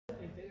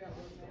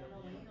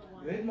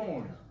Good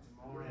morning.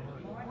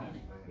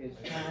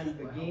 It's time to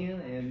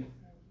begin, and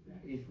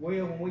it's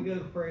well when we go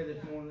to prayer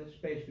this morning,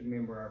 especially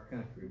remember our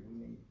country.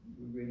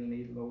 We really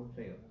need the Lord's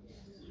help.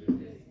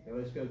 So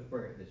let's go to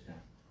prayer at this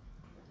time.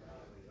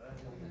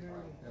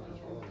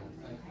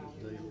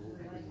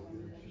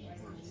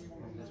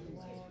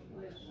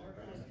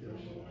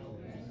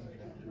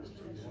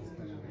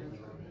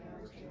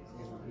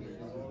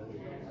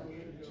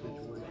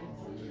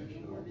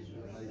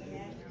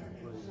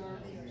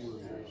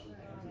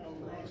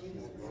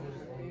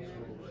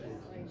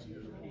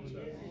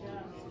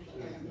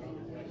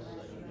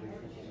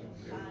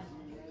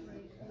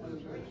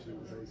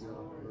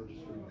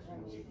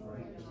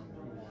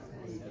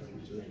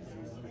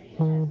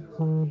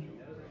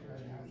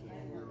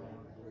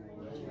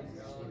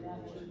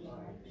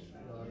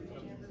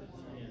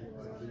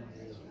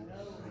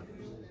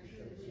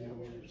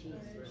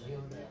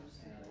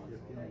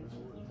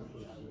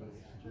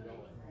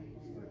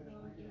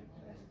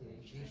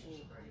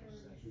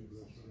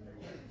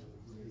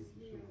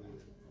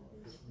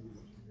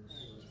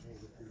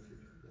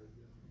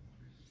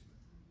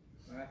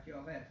 All right,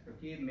 y'all have to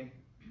forgive me.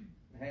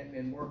 I hadn't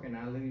been working.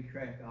 I lose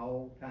track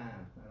all the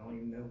time. I don't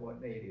even know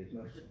what day it is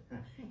most of the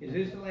time. Is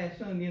this the last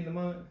Sunday in the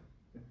month?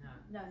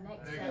 No,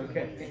 next Sunday.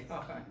 Okay,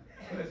 all right.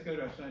 Let's go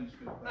to our Sunday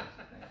school class.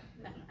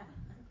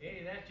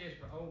 Eddie, that's just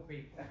for old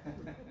people.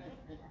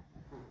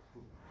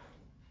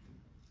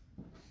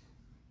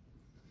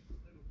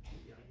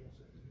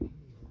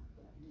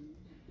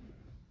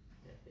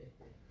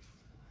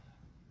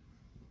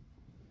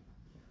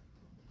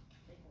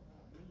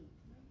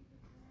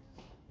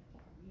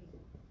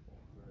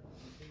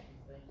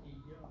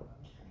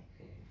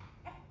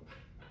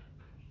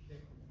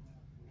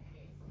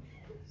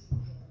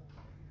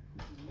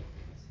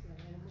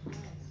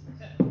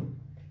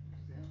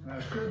 I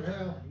should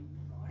have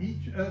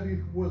each of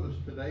you with us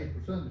today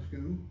for Sunday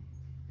school.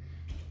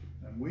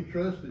 And we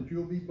trust that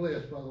you'll be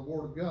blessed by the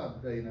Word of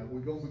God today. Now, we're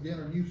going to begin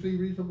a new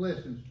series of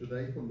lessons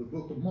today from the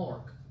book of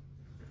Mark.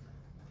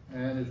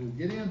 And as we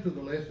get into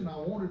the lesson, I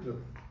wanted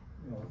to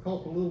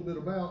talk a little bit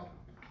about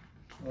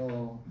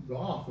the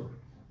author,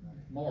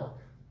 Mark,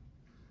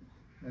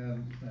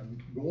 and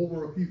go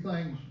over a few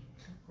things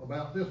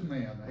about this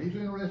man. Now, he's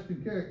an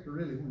interesting character,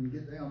 really, when you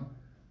get down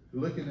to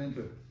looking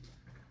into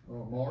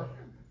Mark.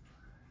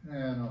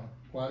 And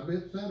quite a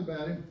bit said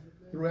about him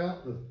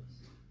throughout the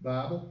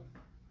Bible,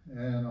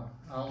 and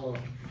I'll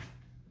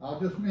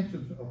just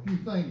mention a few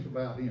things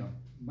about him.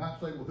 You might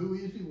say, well, who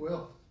is he?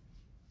 Well,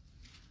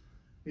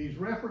 he's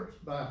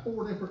referenced by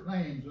 4 different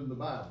names in the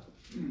Bible.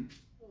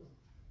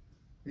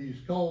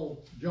 He's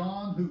called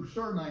John, whose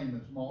surname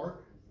is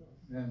Mark,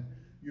 and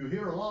you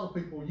hear a lot of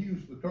people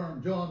use the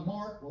term John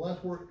Mark. Well,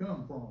 that's where it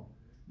comes from.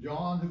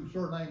 John, whose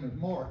surname is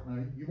Mark.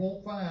 Now, you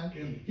won't find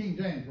in the King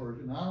James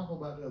Version, I don't know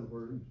about the other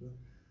versions, but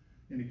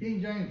in the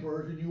King James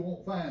Version, you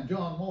won't find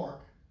John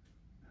Mark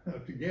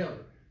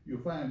together.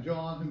 You'll find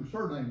John, whose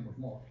surname was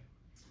Mark.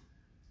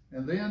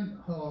 And then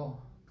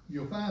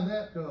you'll find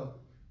that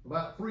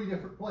about 3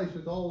 different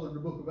places, all in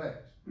the book of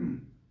Acts.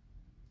 And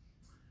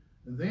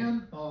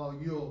then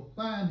you'll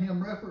find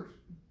him referenced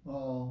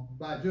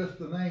by just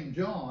the name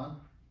John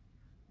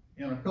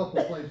in a couple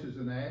of places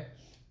in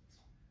Acts.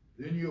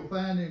 Then you'll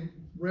find him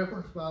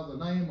referenced by the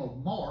name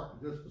of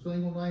Mark, just a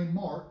single name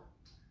Mark,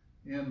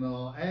 in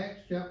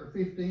Acts chapter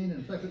 15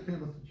 and 2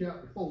 Timothy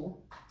chapter 4.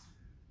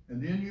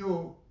 And then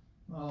you'll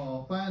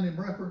find him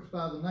referenced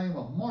by the name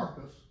of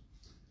Marcus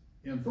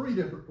in 3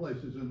 different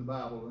places in the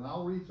Bible. And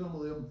I'll read some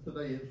of them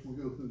today as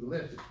we go through the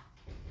lesson.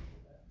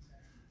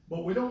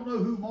 But we don't know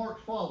who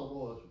Mark's father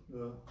was.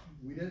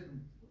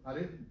 I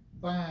didn't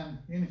find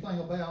anything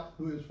about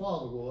who his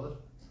father was.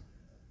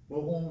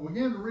 But when we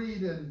begin to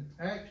read in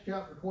Acts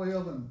chapter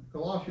 12 and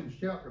Colossians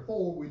chapter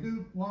 4, we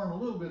do learn a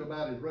little bit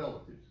about his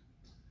relatives.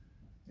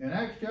 In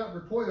Acts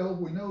chapter 12,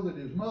 we know that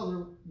his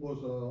mother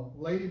was a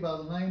lady by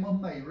the name of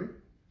Mary.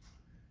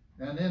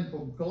 And then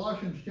from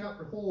Colossians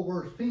chapter 4,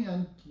 verse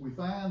 10, we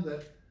find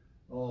that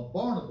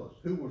Barnabas,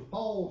 who was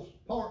Paul's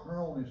partner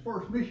on his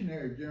first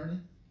missionary journey,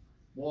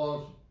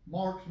 was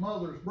Mark's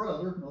mother's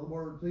brother. In other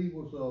words, he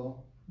was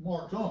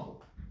Mark's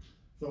uncle.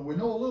 So we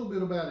know a little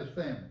bit about his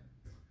family.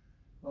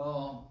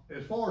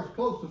 As far as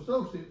close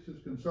associates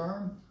is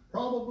concerned,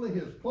 probably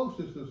his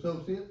closest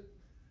associate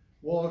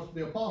was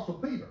the Apostle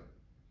Peter.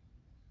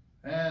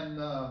 And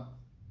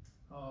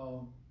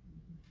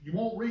you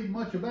won't read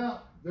much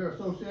about their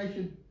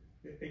association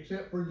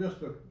except for just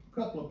a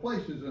couple of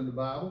places in the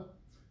Bible.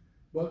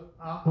 But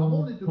I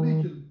wanted to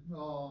mention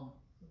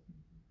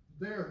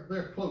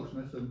their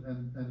closeness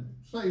and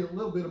say a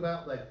little bit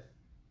about that.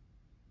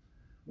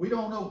 We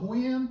don't know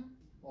when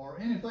or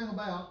anything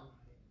about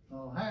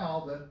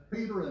how that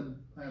Peter and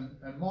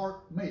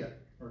Mark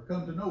met or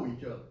come to know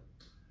each other.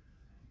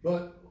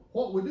 But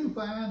what we do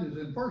find is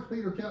in 1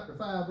 Peter chapter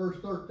 5, verse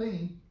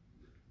 13,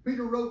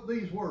 Peter wrote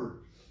these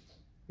words.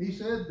 He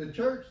said, "The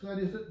church that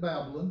is at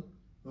Babylon,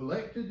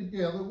 elected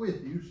together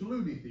with you,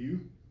 saluteth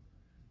you,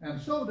 and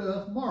so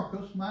doth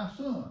Marcus my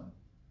son."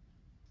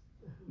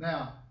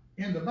 Now,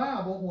 in the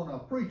Bible, when a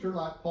preacher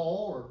like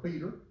Paul or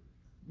Peter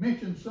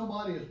mentions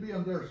somebody as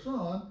being their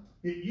son,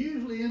 it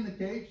usually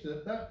indicates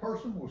that that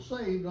person was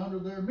saved under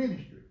their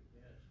ministry.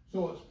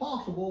 So it's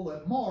possible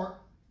that Mark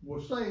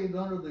was saved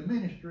under the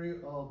ministry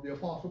of the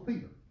Apostle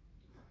Peter.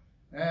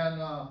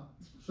 And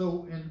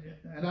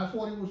and that's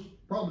what he was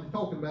probably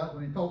talking about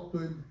when he talked to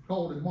him,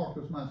 called him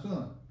Marcus, my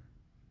son.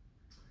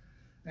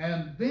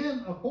 And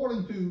then,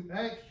 according to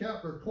Acts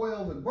chapter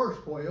 12 and verse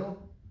 12,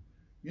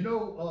 you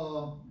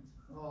know,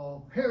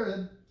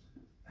 Herod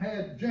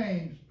had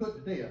James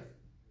put to death.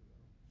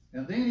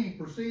 And then he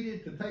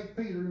proceeded to take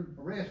Peter and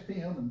arrest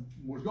him and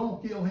was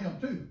going to kill him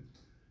too.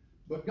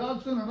 But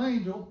God sent an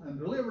angel and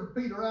delivered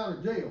Peter out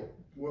of jail.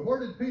 Well, where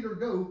did Peter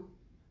go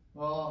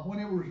when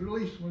he was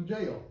released from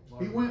jail?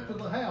 He went to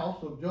the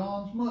house of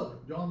John's mother,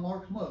 John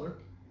Mark's mother.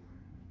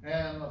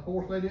 And of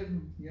course they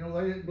didn't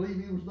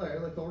believe he was there.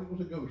 They thought it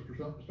was a ghost or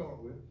something to start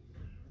with.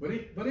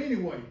 But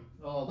anyway,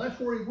 that's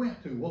where he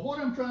went to. Well, what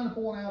I'm trying to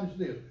point out is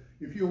this.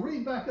 If you'll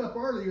read back up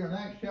earlier in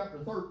Acts chapter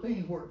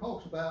 13 where it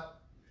talks about,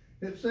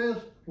 it says,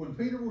 when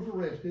Peter was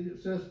arrested,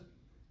 it says,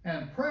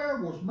 and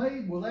prayer was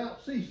made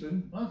without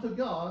ceasing unto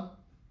God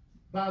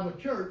by the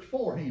church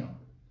for him.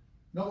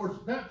 In other words,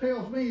 that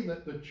tells me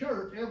that the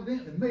church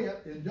evidently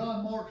met in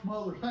John Mark's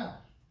mother's house.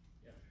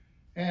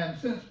 And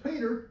since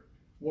Peter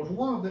was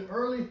one of the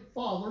early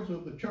fathers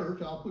of the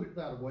church, I'll put it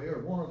that way,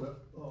 or one of the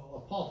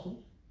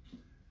apostles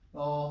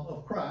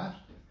of Christ,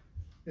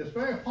 it's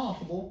very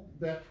possible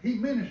that he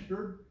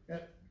ministered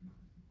at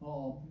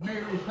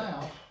Mary's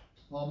house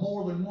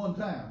more than one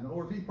time. In other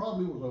words, he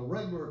probably was a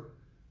regular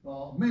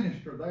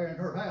minister there in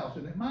her house.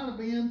 And it might have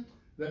been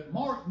that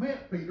Mark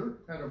met Peter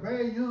at a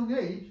very young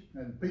age,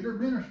 and Peter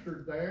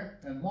ministered there,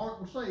 and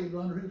Mark was saved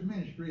under his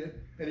ministry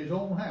at his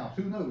own house.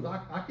 Who knows?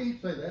 I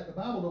can't say that. The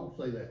Bible don't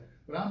say that.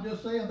 But I'm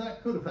just saying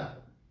that could have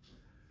happened.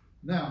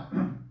 Now,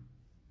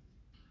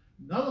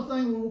 another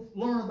thing we'll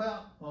learn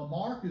about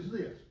Mark is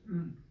this.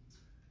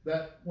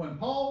 That when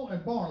Paul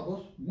and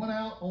Barnabas went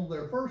out on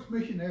their first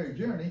missionary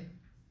journey,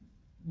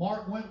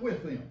 Mark went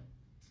with them.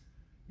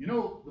 You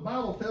know, the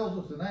Bible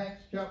tells us in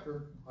Acts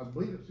chapter, I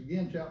believe it's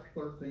again chapter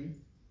 13,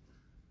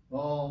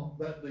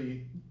 that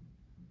the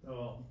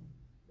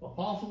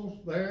apostles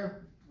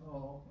there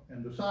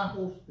and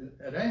disciples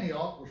at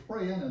Antioch was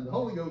praying, and the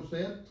Holy Ghost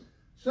said,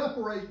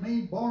 separate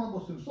me,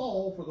 Barnabas and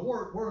Saul, for the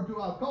work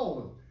whereunto I've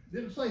called them. It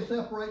didn't say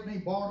separate me,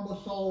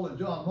 Barnabas, Saul, and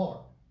John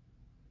Mark.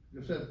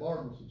 It said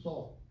Barnabas and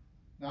Saul.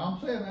 Now I'm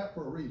saying that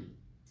for a reason.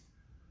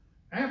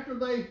 After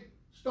they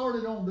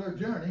started on their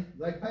journey,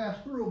 they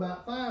passed through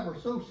about 5 or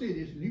so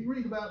cities, and you can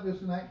read about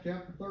this in Acts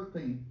chapter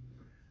 13.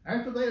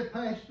 After they had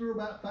passed through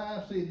about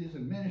 5 cities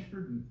and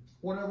ministered and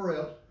whatever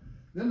else,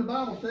 then the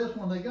Bible says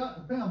when they got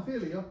to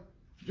Pamphylia,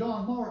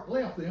 John Mark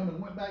left them and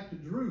went back to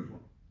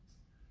Jerusalem.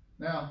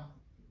 Now,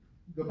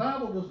 the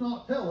Bible does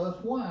not tell us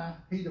why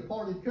he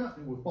departed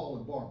company with Paul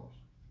and Barnabas.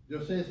 It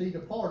just says he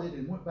departed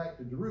and went back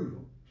to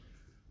Jerusalem.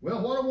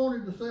 Well, what I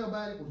wanted to say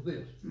about it was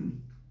this.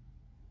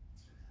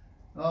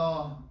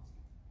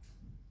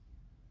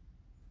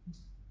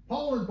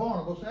 Paul and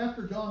Barnabas,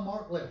 after John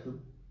Mark left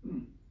them,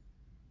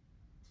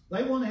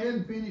 they went ahead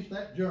and finished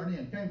that journey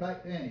and came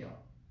back to Antioch.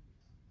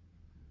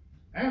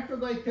 After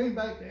they came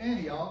back to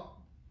Antioch,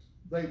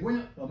 they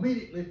went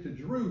immediately to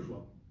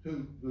Jerusalem,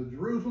 to the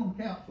Jerusalem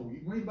Council. You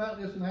can read about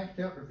this in Acts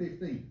chapter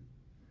 15.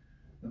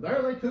 And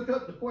there they took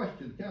up the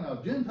question, can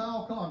a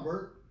Gentile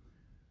convert,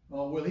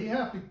 will he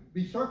have to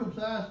be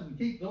circumcised and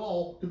keep the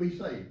law to be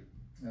saved?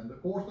 And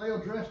of course they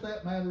addressed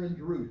that matter in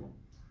Jerusalem.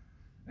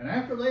 And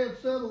after they had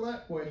settled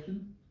that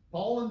question,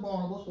 Paul and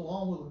Barnabas,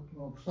 along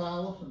with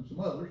Silas and some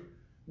others,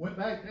 went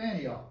back to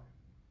Antioch.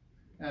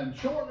 And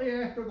shortly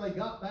after they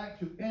got back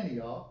to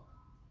Antioch,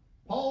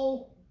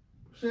 Paul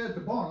said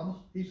to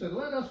Barnabas, he said,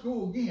 let us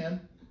go again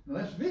and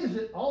let's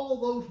visit all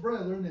those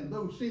brethren in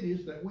those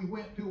cities that we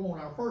went to on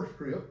our first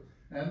trip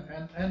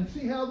and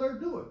see how they're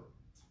doing.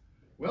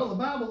 Well, the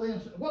Bible then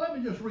says, well, let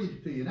me just read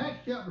it to you. In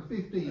Acts chapter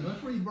 15,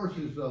 let's read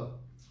verses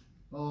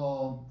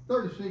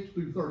 36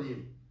 through 38.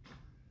 It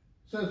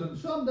says, and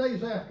some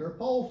days after,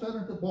 Paul said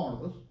unto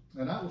Barnabas,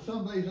 and that was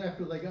some days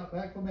after they got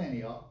back from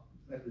Antioch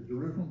at the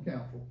Jerusalem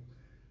Council,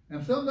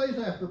 and some days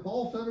after,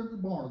 Paul said unto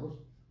Barnabas,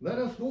 let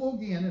us go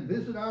again and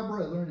visit our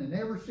brethren in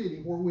every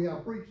city where we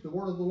have preached the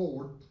word of the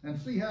Lord, and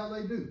see how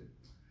they do.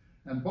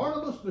 And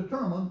Barnabas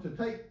determined to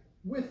take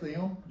with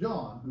them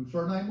John, whose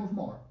surname was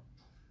Mark.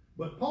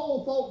 But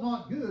Paul thought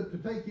not good to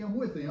take him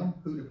with them,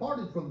 who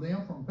departed from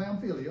them from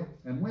Pamphylia,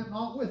 and went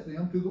not with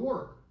them to the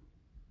work.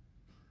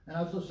 And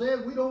as I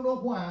said, we don't know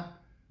why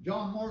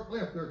John Mark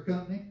left their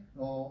company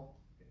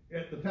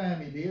at the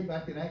time he did,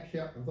 back in Acts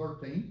chapter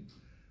 13.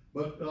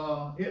 But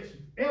it's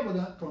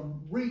evident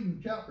from reading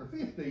chapter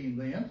 15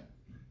 then,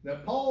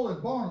 that Paul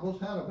and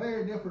Barnabas had a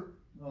very different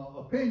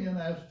opinion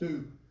as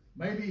to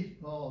maybe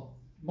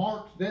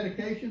Mark's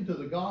dedication to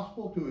the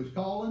gospel, to his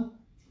calling,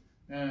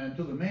 and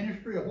to the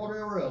ministry or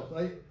whatever else.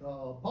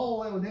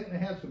 Paul evidently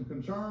had some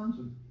concerns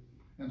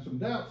and some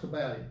doubts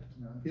about him,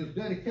 his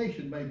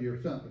dedication maybe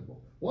or something. But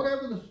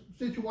whatever the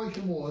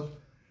situation was,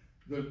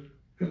 the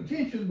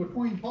contention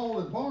between Paul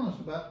and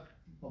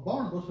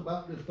Barnabas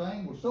about this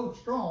thing was so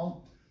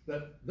strong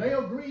that they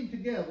agreed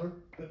together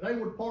that they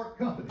would part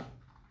company.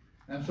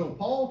 And so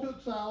Paul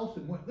took Silas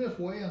and went this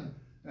way,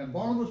 and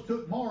Barnabas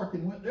took Mark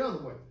and went the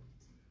other way.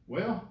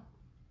 Well,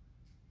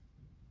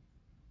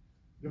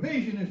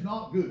 division is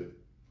not good.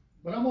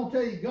 But I'm going to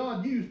tell you,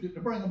 God used it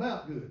to bring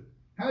about good.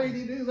 How did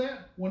he do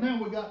that? Well,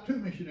 now we got 2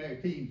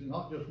 missionary teams and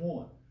not just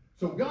one.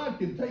 So God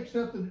can take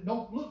something that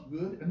don't look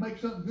good and make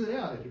something good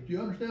out of it. Do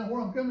you understand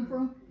where I'm coming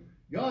from?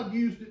 God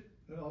used it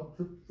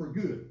for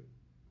good.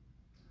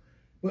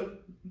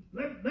 But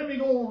let me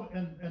go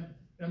on,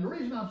 and the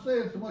reason I'm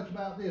saying so much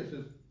about this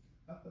is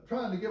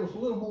trying to give us a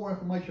little more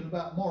information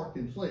about Mark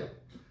himself.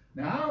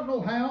 Now, I don't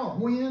know how or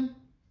when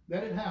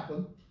that it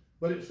happened,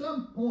 but at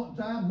some point in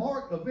time,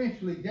 Mark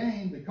eventually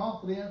gained the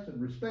confidence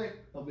and respect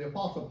of the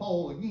Apostle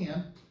Paul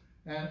again,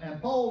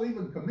 and Paul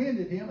even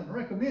commended him and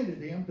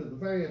recommended him to the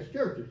various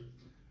churches.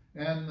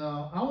 And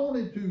I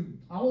wanted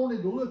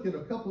to look at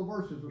a couple of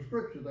verses of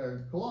scripture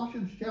there.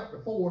 Colossians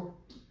chapter 4,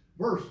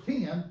 verse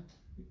 10,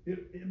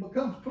 it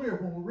becomes clear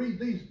when we read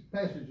these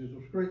passages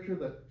of scripture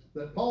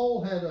that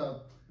Paul had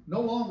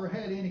no longer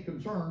had any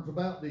concerns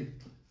about the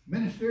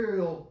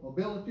ministerial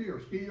ability or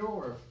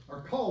skill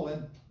or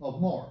calling of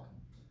Mark.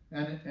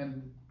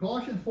 And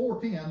Colossians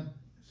 4:10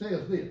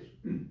 says this,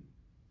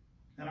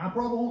 and I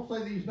probably won't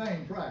say these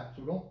names right,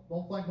 so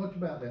don't think much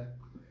about that.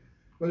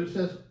 But it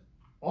says,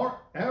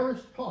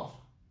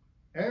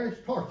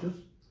 Aristarchus,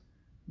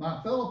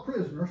 my fellow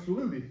prisoner,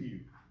 saluteth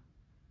you,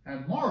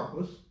 and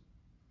Marcus,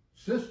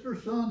 sister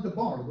son to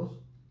Barnabas,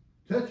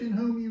 touching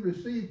whom you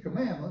received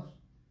commandments,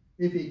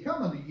 if he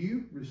come unto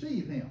you,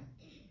 receive him.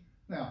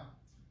 Now,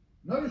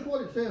 notice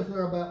what it says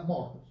there about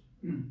Marcus.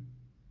 It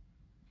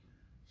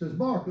says,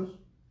 Marcus,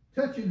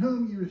 touching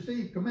whom you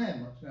received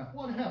commandments. Now,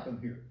 what happened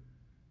here?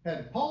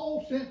 Had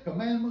Paul sent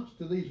commandments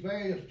to these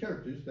various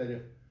churches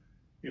that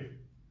if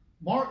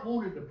Mark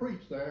wanted to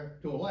preach there,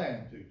 to allow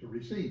him to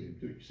receive him,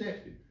 to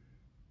accept him?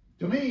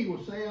 To me, he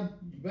was saying,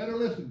 you better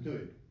listen to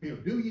him. He'll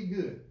do you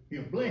good.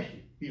 He'll bless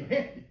you. He'll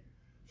help you.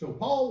 So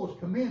Paul was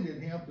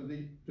commending him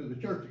to the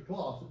church at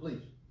Colossus at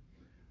least.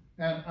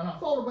 And I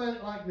thought about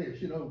it like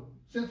this,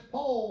 since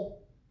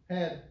Paul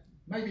had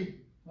maybe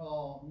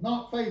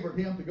not favored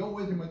him to go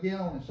with him again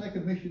on his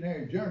second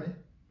missionary journey,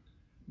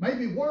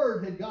 maybe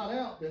word had got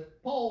out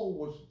that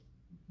Paul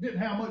didn't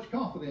have much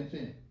confidence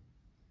in him.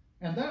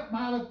 And that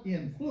might have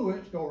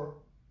influenced or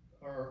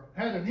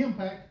had an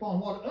impact upon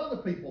what other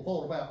people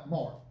thought about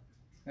Mark.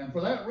 And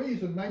for that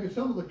reason, maybe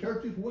some of the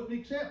churches wouldn't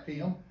accept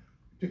him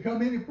to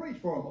come in and preach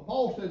for them. But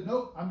Paul said,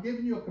 nope, I'm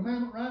giving you a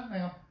commandment right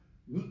now.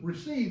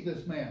 Receive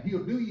this man.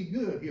 He'll do you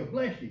good. He'll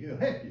bless you. He'll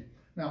help you.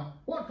 Now,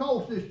 what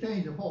caused this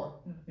change of heart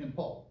in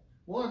Paul?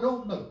 Well, I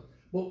don't know.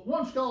 But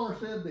one scholar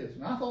said this,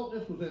 and I thought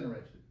this was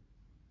interesting.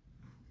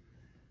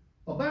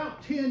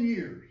 About 10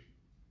 years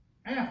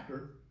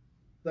after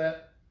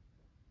that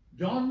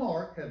John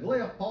Mark had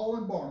left Paul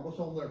and Barnabas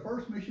on their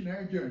first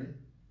missionary journey,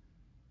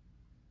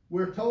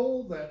 we're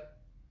told that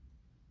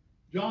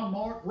John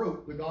Mark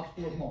wrote the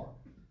Gospel of Mark.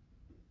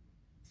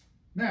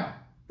 Now,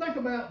 think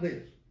about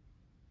this.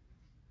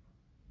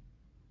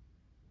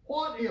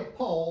 What if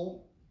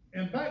Paul,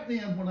 and back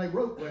then when they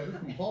wrote letters,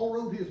 when Paul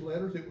wrote his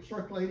letters, it was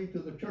circulated to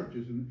the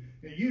churches, and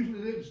it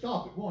usually didn't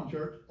stop at one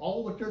church.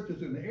 All the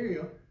churches in the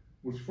area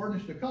was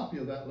furnished a copy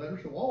of that letter,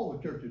 so all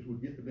the churches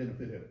would get the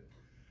benefit of it.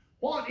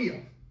 What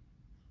if,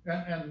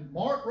 and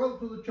Mark wrote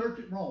to the church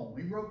at Rome,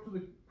 he wrote to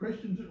the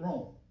Christians at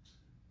Rome.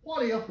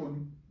 What if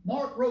when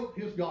Mark wrote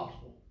his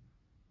gospel,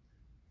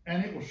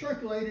 and it was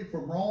circulated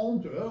from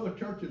Rome to other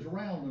churches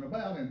around and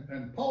about,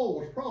 and Paul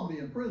was probably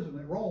in prison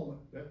at Rome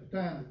at the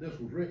time that this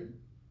was written,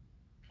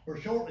 or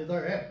shortly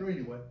thereafter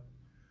anyway.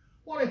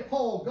 What if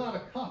Paul got a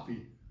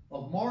copy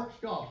of Mark's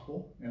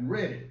gospel and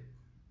read it?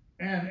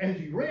 And as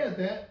he read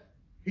that,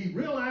 he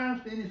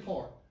realized in his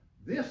heart,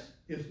 this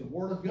is the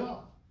Word of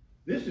God.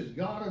 This is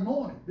God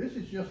anointed. This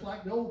is just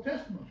like the Old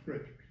Testament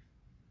scriptures.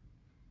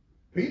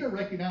 Peter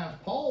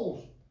recognized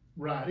Paul's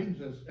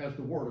writings as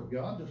the Word of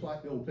God, just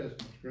like the Old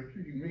Testament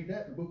scriptures. You can read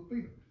that in the book of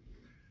Peter.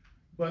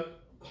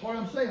 But what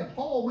I'm saying,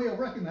 Paul may have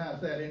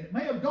recognized that, and it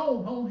may have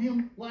dawned on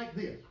him like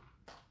this.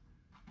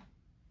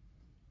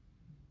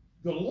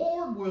 The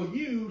Lord will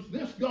use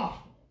this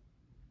gospel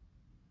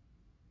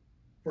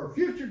for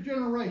future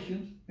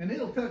generations, and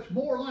it'll touch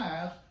more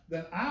lives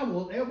than I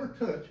will ever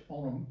touch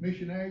on a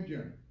missionary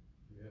journey.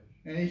 Yes.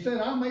 And he said,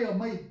 I may have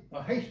made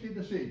a hasty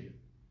decision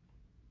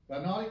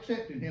by not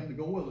accepting him to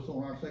go with us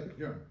on our second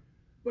journey.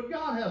 But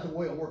God has a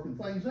way of working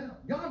things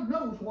out. God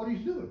knows what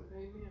he's doing.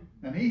 Amen.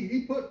 And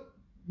he put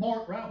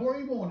Mark right where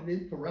he wanted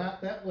him to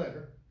write that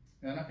letter.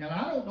 And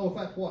I don't know if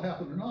that's what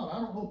happened or not. I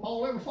don't know if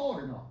Paul ever saw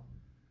it or not.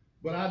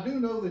 But I do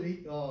know that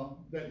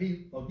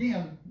he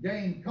again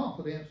gained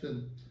confidence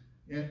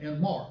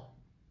in Mark.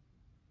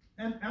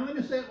 And let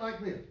me say it like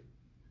this.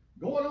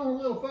 Going on a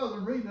little further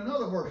and reading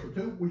another verse or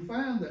two, we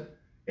find that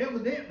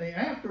evidently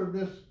after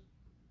this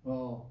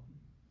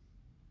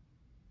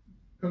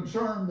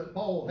concern that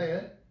Paul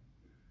had,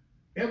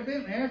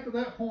 evidently after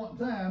that point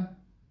in time,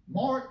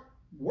 Mark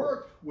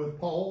worked with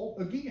Paul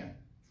again.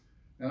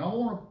 And I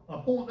want to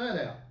point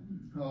that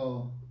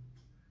out.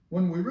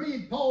 When we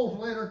read Paul's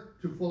letter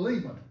to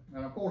Philemon,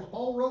 and of course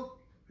Paul wrote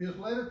his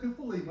letter to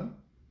Philemon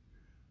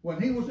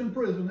when he was in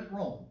prison at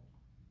Rome.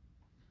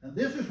 And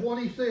this is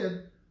what he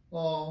said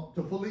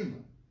to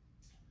Philemon.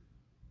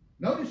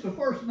 Notice the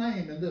first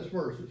name in this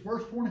verse. It's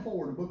verse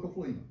 24 in the book of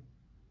Philemon.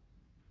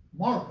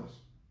 Marcus.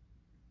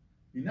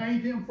 He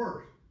named him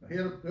first,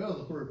 ahead of the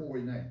other 3 or 4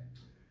 he named.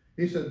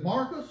 He said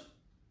Marcus,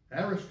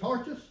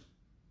 Aristarchus,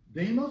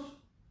 Demas,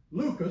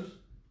 Lucas,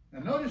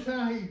 and notice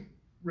how he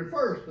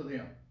refers to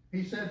them.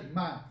 He said,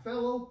 my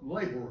fellow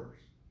laborers.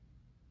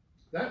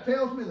 That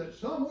tells me that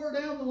somewhere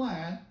down the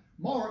line,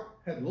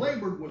 Mark had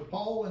labored with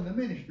Paul in the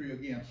ministry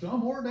again.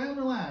 Somewhere down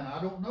the line.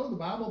 I don't know. The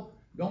Bible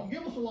don't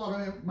give us a lot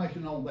of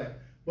information on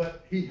that.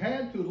 But he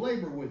had to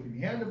labor with him.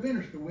 He had to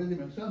minister with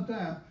him at some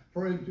time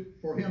for him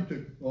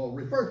to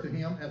refer to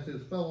him as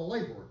his fellow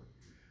laborer.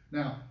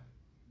 Now,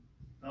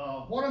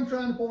 what I'm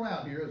trying to point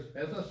out here is,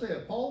 as I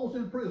said, Paul was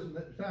in prison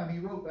at the time he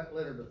wrote that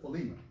letter to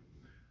Philemon.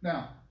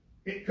 Now,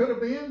 it could have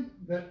been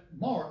that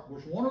Mark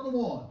was one of the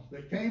ones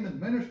that came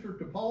and ministered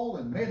to Paul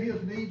and met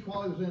his needs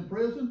while he was in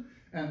prison.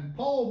 And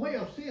Paul may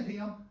have sent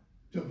him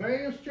to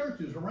various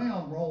churches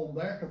around Rome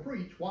there to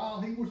preach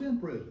while he was in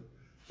prison.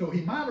 So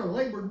he might have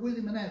labored with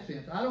him in that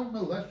sense. I don't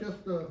know. That's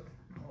just,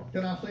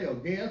 can I say, a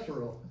guess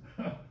or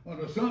an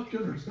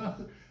assumption or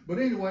something. But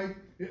anyway,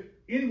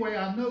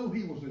 I know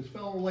he was his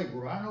fellow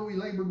laborer. I know he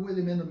labored with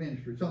him in the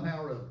ministry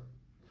somehow or other.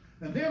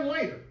 And then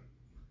later,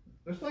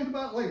 let's think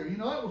about later. You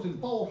know, that was in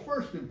Paul's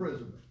first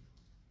imprisonment.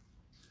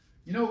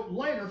 You know,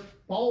 later,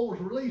 Paul was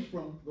released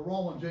from the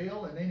Roman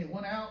jail, and then he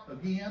went out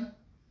again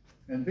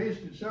and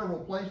visited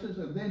several places,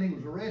 and then he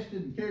was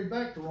arrested and carried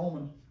back to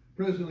Roman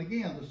prison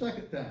again the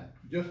second time.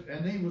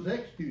 And he was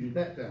executed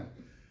that time.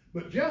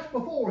 But just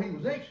before he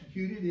was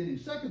executed in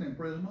his second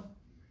imprisonment,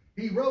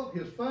 he wrote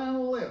his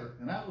final letter,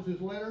 and that was his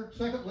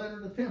second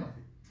letter to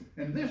Timothy.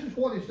 And this is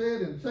what he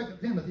said in 2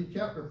 Timothy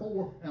chapter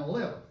 4 and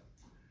 11.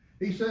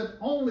 He said,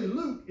 only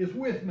Luke is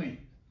with me.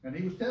 And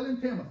he was telling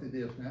Timothy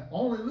this now.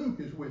 Only Luke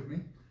is with me.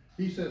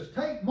 He says,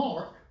 take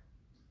Mark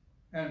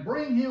and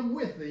bring him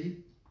with thee,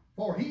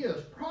 for he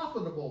is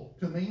profitable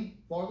to me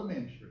for the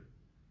ministry.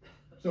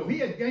 So he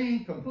had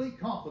gained complete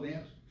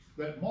confidence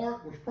that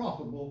Mark was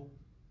profitable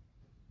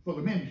for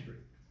the ministry.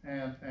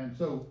 And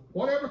so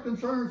whatever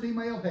concerns he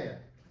may have had,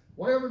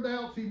 whatever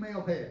doubts he may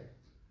have had,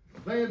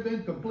 they had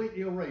been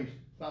completely erased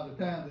by the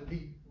time that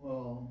he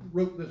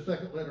wrote this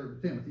second letter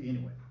to Timothy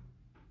anyway.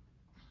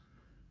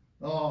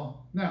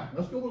 Now,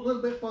 let's go a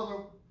little bit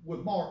further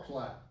with Mark's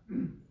life.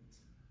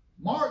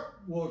 Mark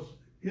was,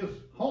 his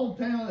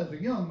hometown as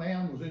a young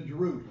man was in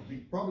Jerusalem. He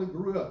probably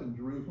grew up in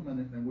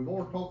Jerusalem, and we've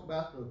already talked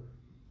about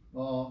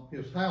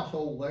his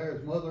household there.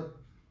 His mother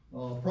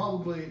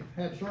probably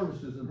had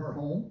services in her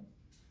home,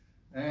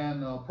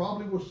 and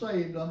probably was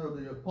saved under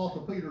the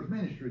Apostle Peter's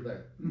ministry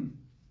there.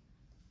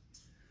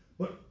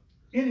 But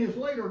in his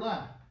later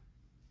life,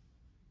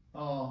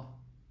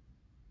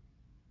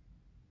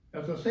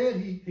 as I said,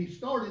 he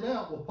started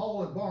out with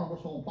Paul and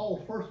Barnabas on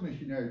Paul's first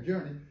missionary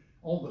journey.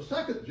 On the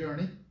second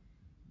journey,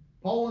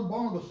 Paul and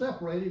Barnabas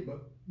separated,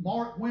 but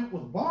Mark went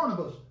with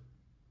Barnabas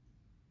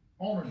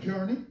on a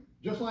journey,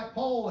 just like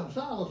Paul and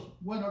Silas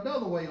went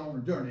another way on a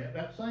journey at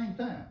that same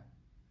time.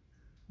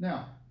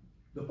 Now,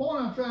 the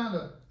point I'm trying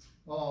to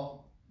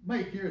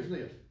make here is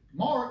this.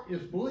 Mark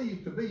is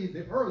believed to be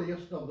the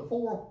earliest of the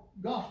 4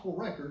 gospel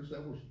records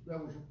that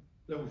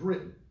was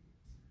written.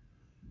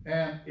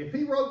 And if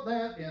he wrote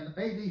that in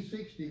AD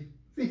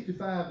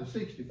 55 to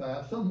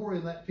 65, somewhere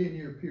in that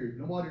 10-year period,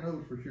 nobody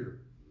knows for sure.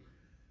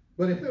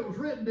 But if it was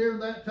written during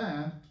that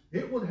time,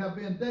 it would have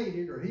been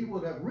dated, or he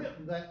would have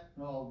written that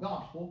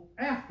gospel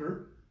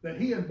after that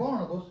he and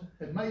Barnabas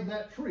had made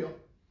that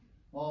trip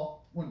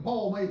when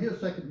Paul made his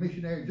second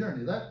missionary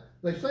journey.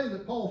 They say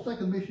that Paul's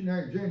second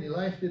missionary journey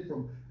lasted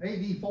from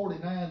AD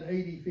 49 to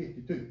AD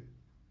 52.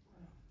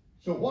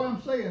 So what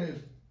I'm saying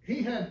is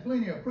he had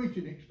plenty of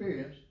preaching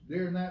experience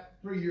during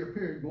that 3-year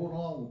period, going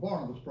along with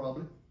Barnabas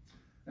probably,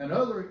 and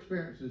other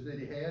experiences that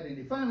he had, and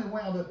he finally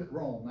wound up at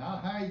Rome. Now,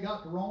 how he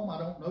got to Rome, I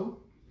don't know,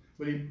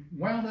 but he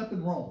wound up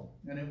in Rome,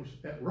 and it was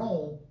at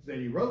Rome that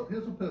he wrote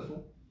his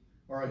epistle,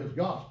 or his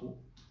gospel,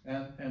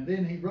 and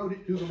then he wrote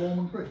it to the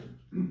Roman Christians.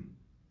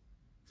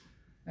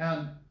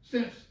 And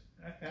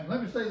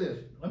let me say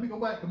this, let me go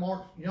back to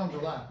Mark's younger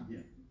life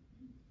again.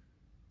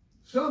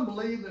 Some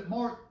believe that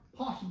Mark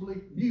possibly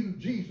knew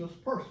Jesus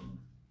personally.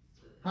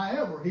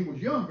 However, he was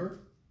younger,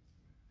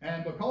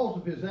 and because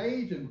of his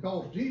age and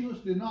because Jesus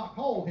did not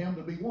call him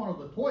to be one of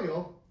the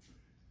 12,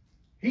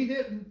 he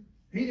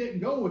didn't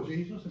go with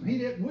Jesus, and he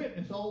didn't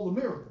witness all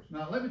the miracles.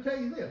 Now, let me tell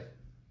you this.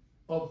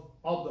 Of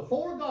the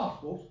 4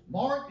 Gospels,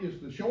 Mark is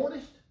the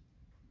shortest,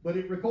 but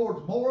it records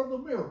more of the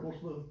miracles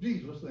of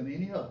Jesus than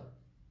any other.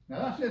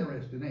 Now, that's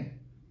interesting, ain't it?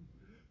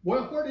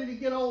 Well, where did he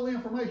get all the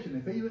information?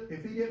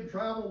 If he didn't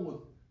travel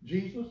with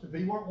Jesus, if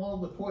he weren't one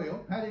of the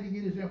 12, how did he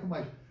get his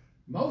information?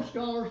 Most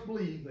scholars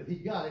believe that he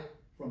got it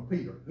from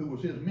Peter, who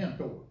was his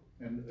mentor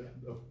and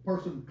the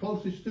person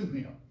closest to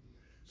him.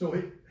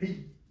 So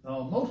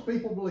most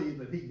people believe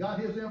that he got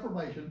his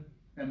information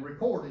and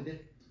recorded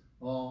it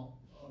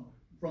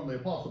from the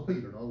Apostle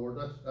Peter. In other words,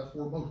 that's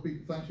where most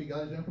people think he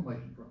got his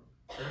information from.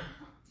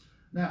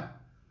 Now,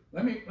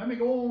 let me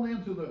go on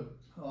into the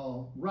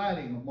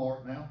writing of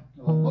Mark now.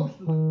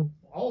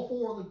 All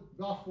four of the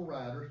gospel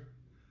writers,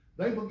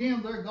 they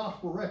began their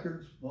gospel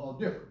records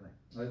differently.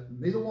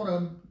 Neither one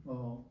of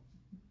them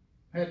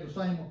had the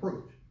same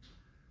approach.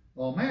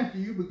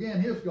 Matthew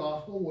began his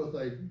gospel with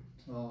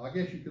I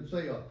guess you could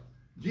say a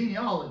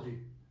genealogy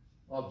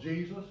of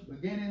Jesus,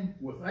 beginning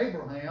with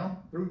Abraham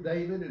through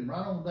David and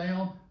right on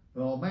down.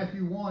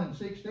 Matthew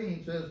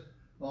 1:16 says,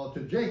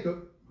 to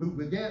Jacob, who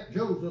begat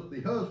Joseph,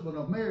 the husband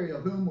of Mary,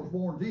 of whom was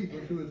born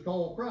Jesus, who is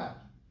called Christ.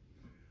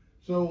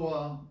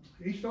 So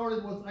he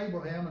started with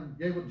Abraham and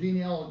gave a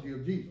genealogy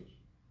of Jesus.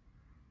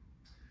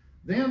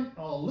 Then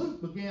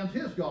Luke begins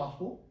his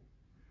gospel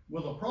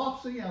with a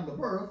prophecy and the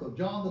birth of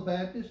John the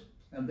Baptist,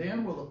 and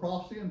then with a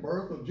prophecy and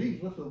birth of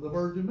Jesus of the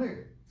Virgin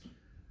Mary.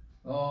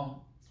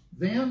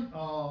 Then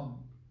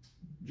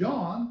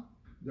John,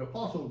 the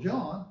Apostle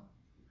John,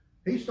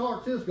 he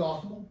starts his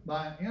gospel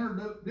by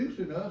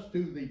introducing us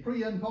to the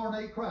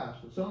pre-incarnate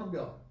Christ, the Son of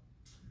God,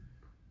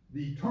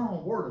 the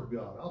eternal Word of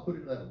God. I'll put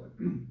it that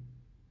way.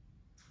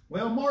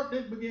 Well, Mark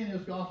didn't begin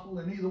his gospel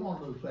in either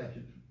one of those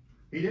fashions.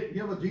 He didn't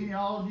give a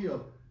genealogy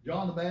of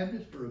John the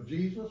Baptist or of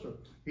Jesus, or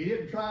he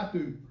didn't try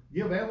to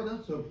give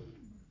evidence of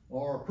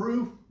or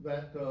proof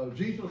that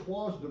Jesus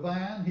was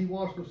divine, he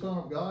was the Son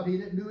of God. He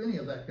didn't do any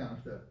of that kind of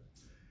stuff.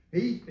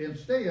 He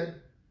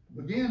instead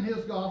began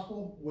his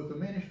gospel with the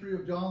ministry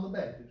of John the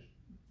Baptist.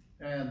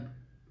 And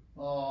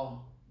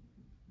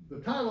the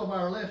title of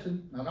our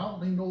lesson, and I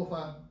don't even know if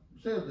I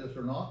said this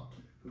or not,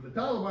 but the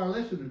title of our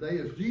lesson today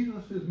is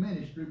Jesus'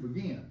 Ministry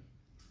Begins.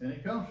 And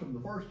it comes from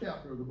the first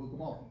chapter of the book of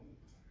Mark.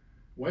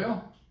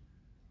 Well,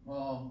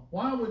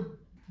 why would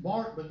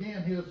Mark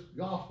begin his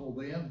gospel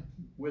then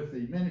with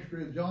the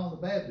ministry of John the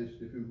Baptist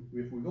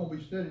if we're going to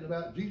be studying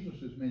about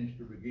Jesus'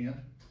 ministry begins?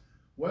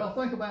 Well,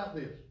 think about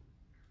this.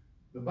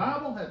 The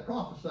Bible had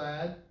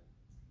prophesied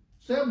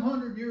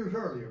 700 years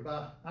earlier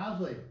by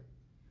Isaiah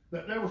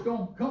that there was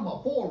going to come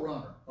a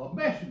forerunner, a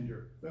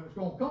messenger that was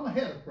going to come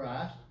ahead of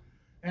Christ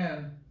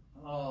and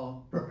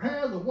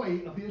prepare the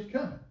way of his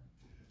coming.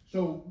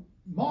 So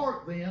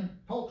Mark then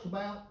talks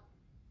about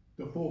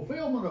the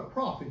fulfillment of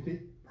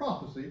prophecy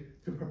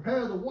to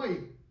prepare the way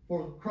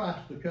for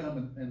Christ to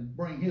come and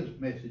bring his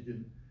message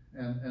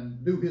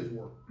and do his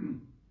work.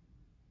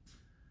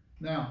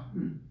 Now,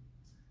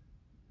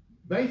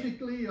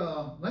 basically,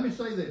 let me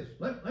say this.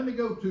 Let me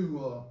go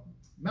to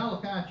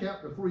Malachi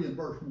chapter 3 and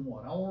verse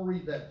 1. I want to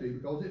read that to you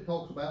because it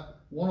talks about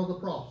one of the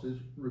prophecies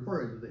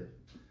referring to this.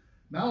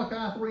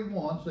 Malachi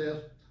 3:1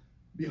 says,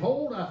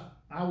 Behold,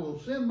 I will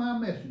send my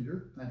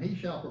messenger, and he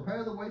shall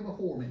prepare the way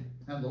before me.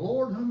 And the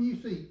Lord whom ye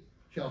seek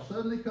shall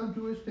suddenly come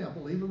to his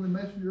temple, even the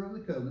messenger of the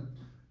covenant,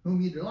 whom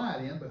ye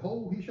delight in.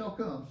 Behold, he shall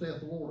come,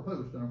 saith the Lord of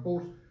hosts. And of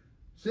course,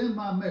 send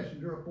my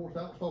messenger, of course,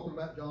 that was talking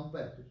about John the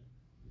Baptist.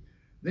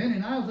 Then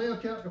in Isaiah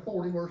chapter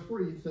 40, verse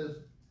 3, it says,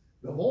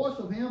 The voice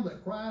of him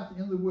that crieth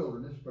in the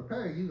wilderness,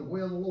 Prepare ye the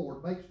way of the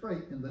Lord, make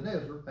straight in the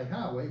desert a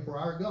highway for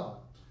our God.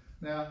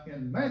 Now,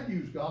 in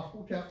Matthew's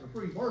Gospel, chapter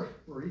 3, verse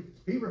 3,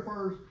 he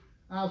refers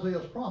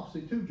Isaiah's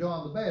prophecy to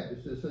John the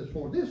Baptist. It says,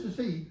 For this is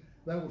he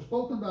that was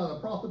spoken by the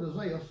prophet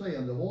Isaiah,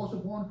 saying, The voice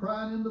of one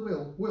crying in the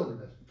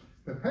wilderness,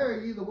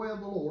 Prepare ye the way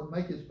of the Lord,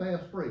 make his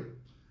path straight.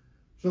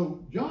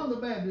 So John the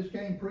Baptist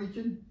came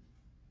preaching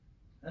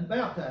and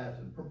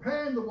baptizing,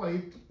 preparing the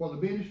way for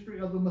the ministry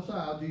of the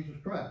Messiah, Jesus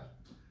Christ.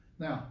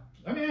 Now,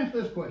 let me ask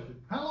this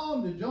question. How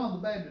long did John the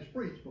Baptist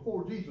preach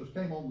before Jesus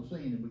came on the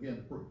scene and began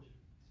to preach?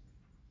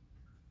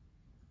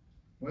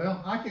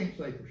 Well, I can't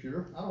say for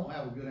sure. I don't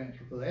have a good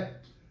answer for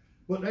that.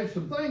 But there's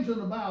some things in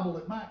the Bible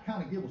that might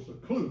kind of give us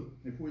a clue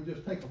if we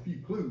just take a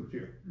few clues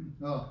here.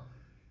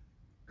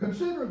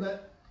 Consider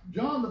that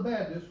John the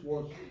Baptist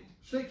was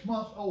 6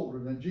 months older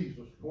than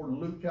Jesus, according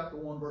to Luke chapter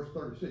 1, verse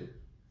 36.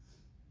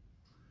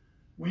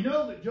 We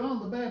know that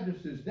John the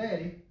Baptist's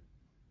daddy,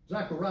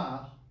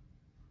 Zacharias,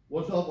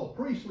 was of a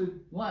priestly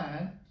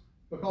line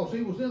because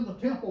he was in the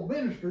temple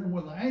ministering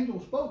when the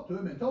angel spoke to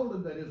him and told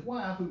him that his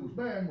wife, who was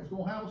barren, was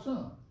going to have a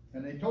son.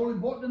 And they told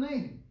him what to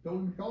name him,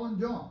 told him to call him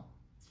John.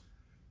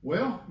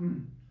 Well,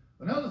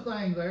 another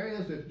thing there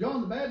is if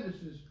John the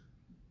Baptist's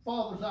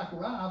father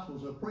Zacharias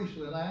was a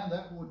priestly line,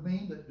 that would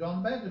mean that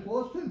John the Baptist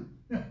was too.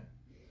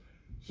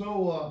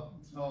 So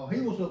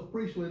he was a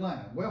priestly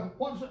line. Well,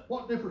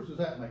 what difference does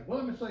that make? Well,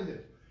 let me say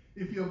this.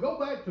 If you go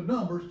back to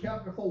Numbers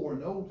chapter 4 in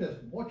the Old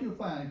Testament, what you'll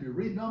find if you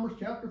read Numbers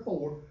chapter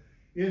 4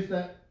 is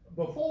that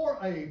before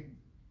a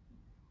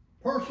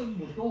person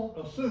was going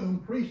to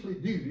assume priestly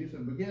duties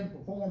and begin to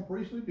perform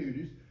priestly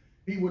duties,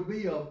 he would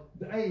be of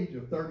the age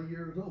of 30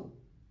 years old.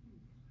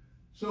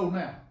 So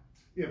now,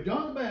 if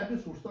John the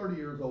Baptist was 30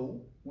 years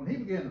old when he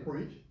began to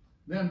preach,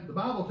 then the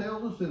Bible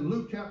tells us in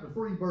Luke chapter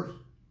 3, verse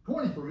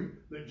 23,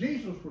 that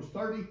Jesus was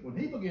 30 when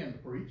he began to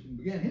preach and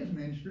began his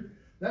ministry.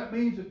 That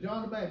means that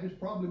John the Baptist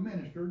probably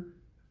ministered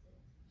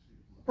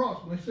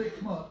approximately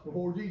 6 months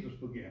before Jesus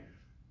began.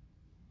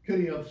 Could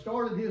he have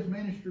started his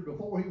ministry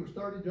before he was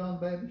 30, John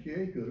the Baptist? Yeah,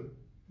 he could have.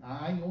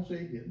 I ain't gonna say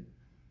he didn't.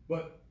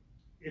 But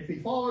if he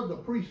followed the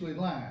priestly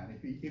line,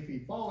 if he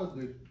followed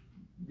the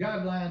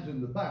guidelines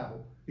in the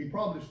Bible, he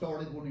probably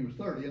started when he was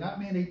 30. And that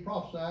meant he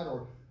prophesied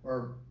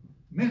or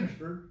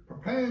ministered,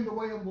 preparing the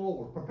way of the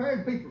Lord,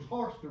 preparing people's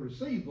hearts to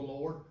receive the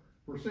Lord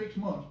for 6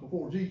 months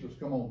before Jesus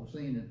come on the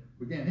scene and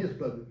began his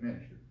public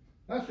ministry.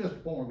 That's just a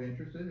point of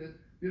interest. It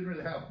didn't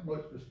really have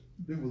much to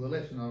do with the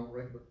lesson, I don't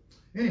reckon.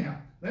 But anyhow,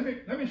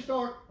 let me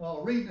start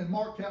reading in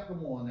Mark chapter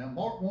 1. Now,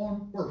 Mark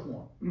 1, verse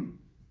 1.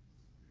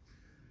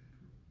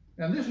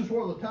 And this is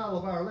where the title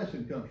of our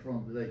lesson comes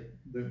from today.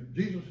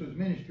 Jesus'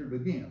 ministry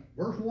begins.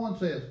 Verse 1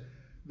 says,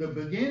 the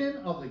beginning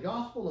of the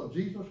gospel of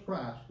Jesus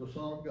Christ, the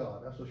Son of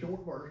God. That's a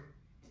short verse,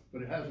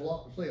 but it has a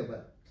lot to say about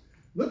it.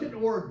 Look at the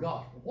word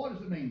gospel. What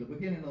does it mean, the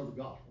beginning of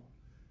the gospel?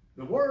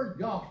 The word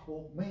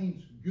gospel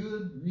means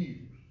good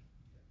news.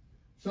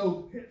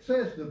 So it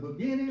says the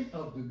beginning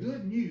of the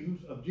good news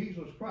of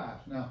Jesus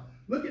Christ. Now,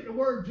 look at the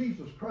word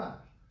Jesus Christ.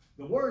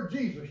 The word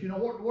Jesus, you know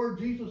what the word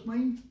Jesus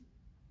means?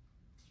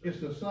 It's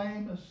the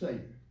same as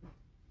Savior.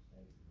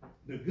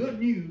 The good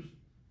news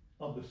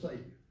of the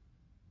Savior.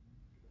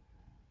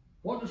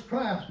 What does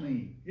Christ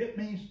mean? It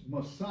means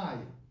Messiah,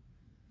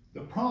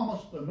 the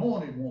promised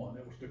anointed one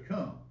that was to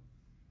come.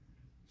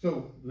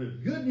 So the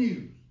good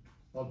news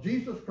of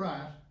Jesus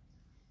Christ,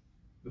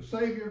 the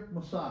Savior,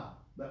 Messiah,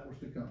 that was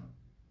to come.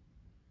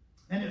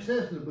 And it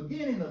says the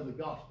beginning of the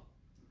gospel.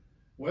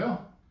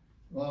 Well,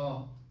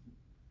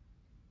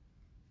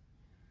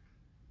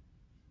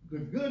 the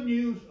good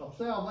news of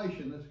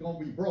salvation that's going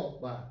to be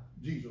brought by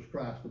Jesus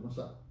Christ, the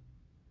Messiah.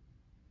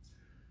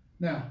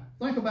 Now,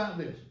 think about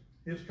this.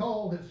 It's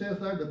called, it says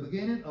there, the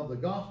beginning of the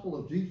gospel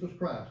of Jesus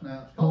Christ.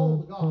 Now, it's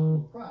called the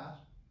gospel of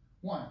Christ.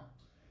 Why?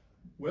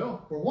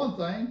 Well, for one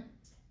thing,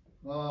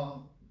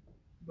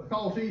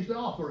 because he's the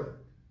author of it.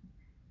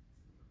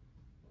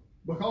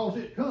 Because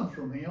it comes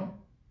from him.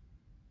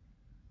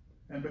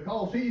 And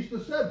because he's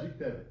the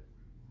subject of it.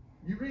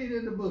 You read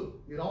in the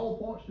book, it all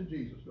points to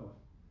Jesus, don't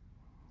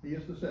it? He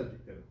is the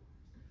subject of it.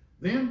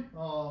 Then,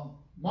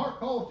 Mark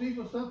calls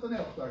Jesus something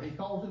else there. He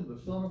calls him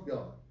the Son of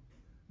God.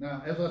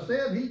 Now, as I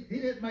said, he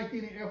didn't make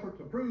any effort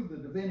to prove the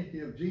divinity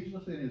of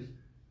Jesus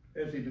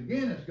as he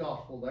began his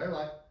gospel there,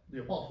 like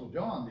the Apostle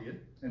John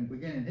did, and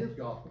beginning his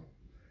gospel.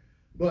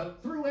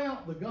 But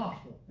throughout the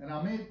gospel, and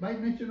I made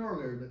mention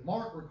earlier that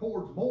Mark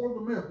records more of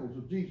the miracles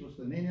of Jesus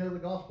than any other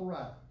gospel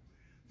writer.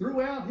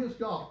 Throughout his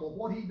gospel,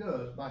 what he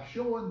does by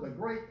showing the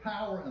great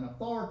power and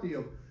authority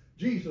of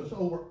Jesus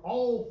over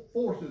all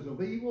forces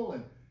of evil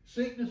and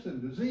sickness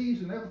and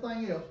disease and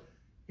everything else,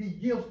 he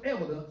gives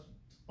evidence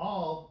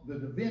of the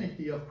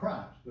divinity of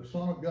Christ, the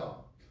Son of God.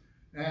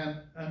 And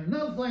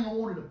another thing I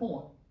wanted to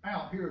point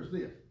out here is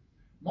this.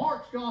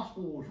 Mark's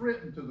gospel was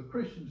written to the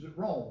Christians at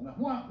Rome. Now,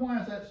 why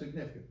is that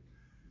significant?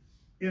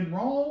 In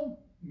Rome,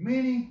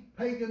 many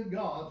pagan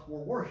gods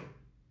were worshipped.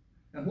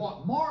 And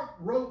what Mark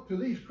wrote to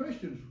these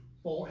Christians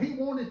for, he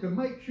wanted to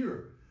make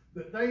sure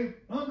that they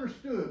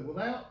understood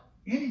without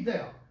any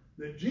doubt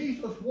that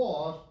Jesus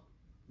was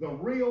the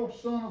real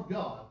Son of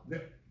God,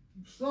 the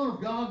Son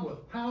of God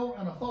with power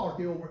and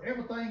authority over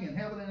everything in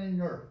heaven and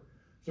in earth.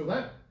 So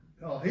that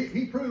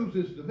he proves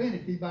his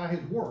divinity by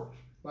his works,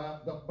 by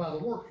the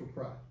works of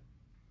Christ.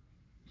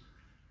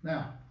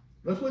 Now,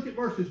 let's look at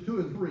verses 2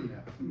 and 3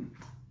 now.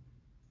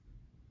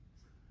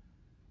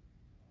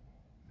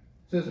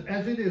 It says,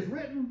 as it is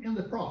written in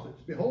the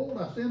prophets,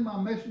 behold, I send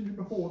my messenger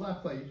before thy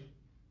face,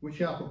 which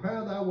shall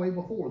prepare thy way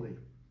before thee.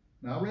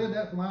 Now, I read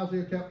that from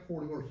Isaiah chapter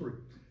 40, verse 3.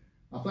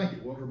 I think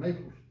it was, or maybe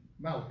it was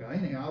Malachi.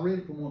 Anyhow, I read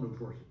it from one of those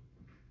verses.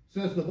 It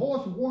says, the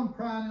voice of one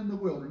crying in the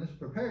wilderness,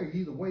 prepare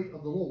ye the way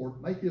of the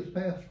Lord, make his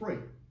path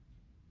straight.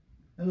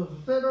 And as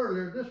I said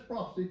earlier, this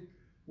prophecy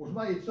was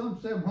made some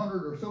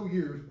 700 or so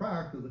years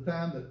prior to the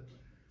time that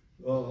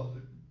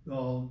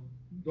the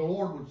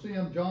Lord would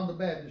send John the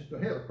Baptist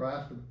ahead of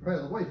Christ to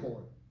prepare the way for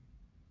him.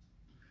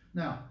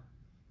 Now,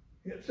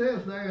 it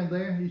says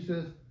there, he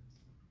says,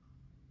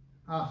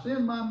 I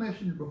send my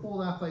messenger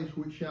before thy face,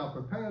 which shall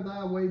prepare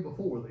thy way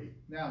before thee.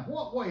 Now, in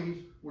what ways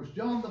was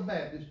John the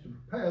Baptist to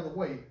prepare the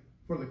way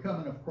for the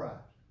coming of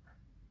Christ?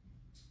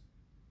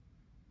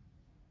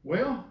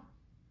 Well,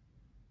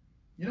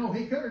 you know,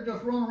 he could have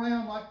just run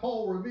around like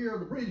Paul Revere,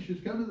 the British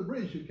is coming, the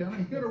British is coming.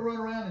 He could have run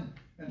around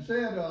and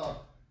said,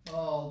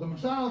 the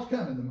Messiah's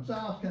coming, the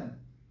Messiah's coming.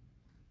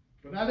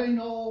 But that ain't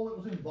all that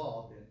was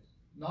involved in it.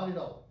 Not at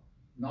all.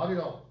 Not at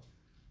all.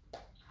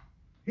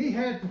 He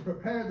had to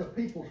prepare the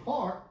people's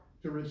heart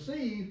to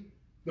receive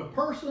the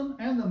person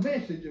and the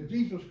message of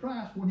Jesus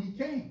Christ when he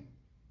came.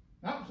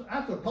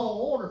 That's a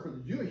tall order for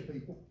the Jewish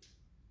people.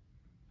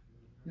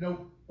 You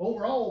know,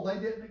 overall, they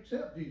didn't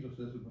accept Jesus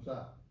as the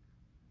Messiah.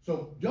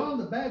 So John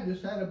the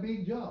Baptist had a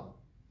big job.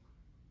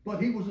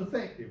 But he was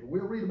effective.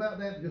 We'll read about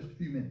that in just a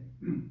few minutes.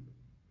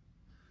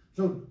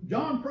 So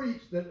John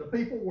preached that the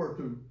people were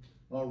to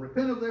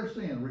repent of their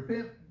sin,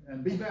 repent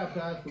and be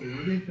baptized for the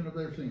redemption of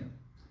their sin.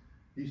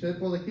 He said,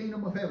 for the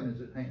kingdom of heaven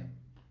is at hand.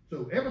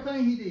 So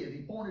everything he did,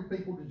 he pointed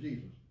people to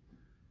Jesus.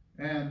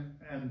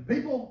 And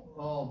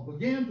people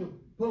began to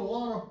put a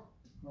lot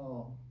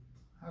of,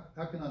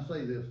 how can I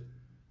say this?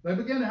 They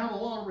began to have a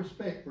lot of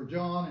respect for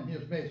John and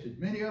his message.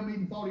 Many of them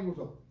even thought he was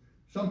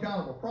some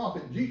kind of a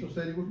prophet. Jesus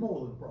said he was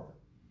more than a prophet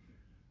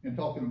in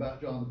talking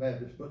about John the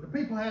Baptist. But the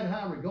people had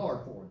high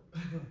regard for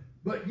him.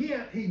 But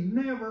yet he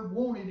never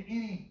wanted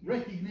any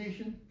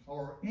recognition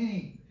or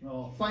any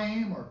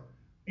fame or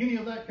any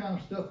of that kind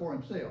of stuff for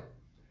himself.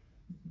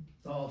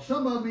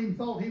 Some of them even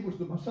thought he was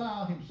the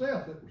Messiah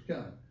himself that was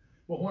coming.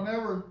 But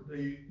whenever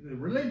the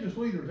religious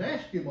leaders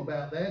asked him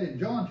about that in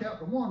John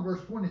chapter 1,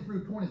 verse 20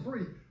 through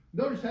 23,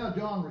 notice how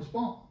John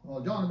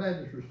the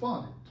Baptist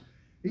responded.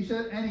 He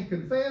said, and he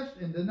confessed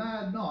and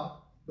denied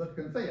not, but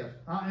confessed,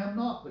 I am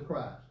not the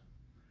Christ.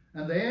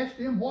 And they asked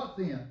him, what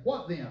then?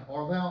 What then?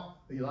 Art thou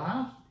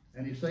Elias?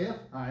 And he saith,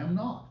 I am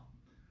not.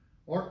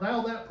 Art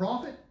thou that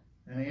prophet?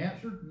 And he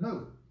answered,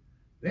 no.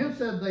 Then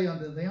said they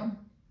unto him,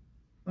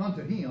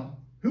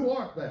 who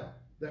art thou?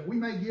 That we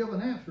may give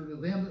an answer to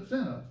them that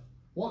sent us.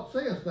 What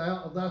sayest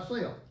thou of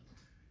thyself?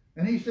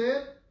 And he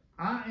said,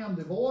 I am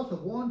the voice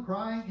of one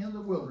crying in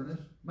the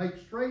wilderness, make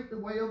straight the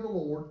way of the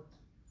Lord,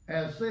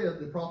 as said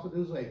the prophet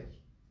Isaiah.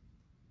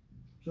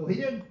 So he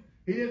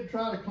didn't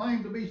try to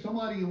claim to be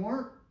somebody he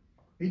weren't.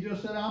 He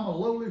just said, I'm a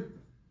lowly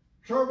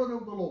servant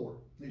of the Lord.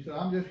 He said,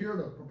 I'm just here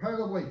to prepare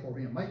the way for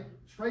him, make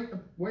straight the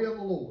way of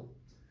the Lord.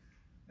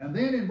 And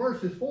then in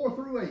verses 4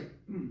 through 8,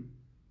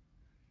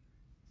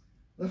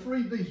 let's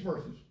read these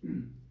verses.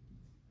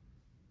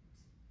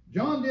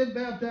 John did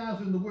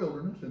baptize in the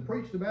wilderness and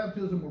preached the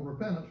baptism of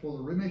repentance for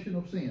the remission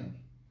of sins.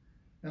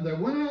 And there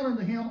went out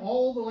unto him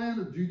all the land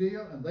of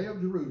Judea and they of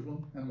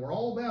Jerusalem, and were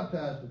all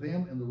baptized of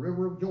him in the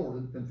river of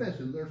Jordan,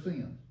 confessing their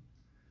sins.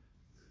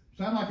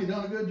 Sound like he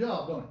done a good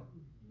job, don't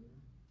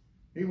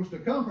he? He was to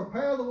come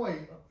prepare the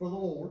way for the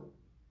Lord,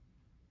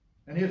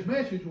 and his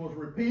message was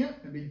repent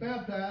and be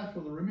baptized for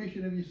the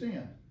remission of your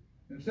sins.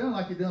 And it sounded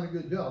like he done a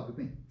good job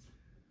to me.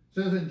 It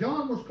says, and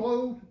John was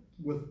clothed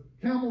with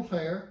camel's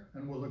hair,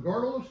 and with a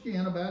girdle of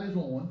skin about his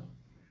loins,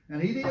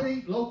 and he did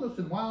eat locusts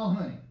and wild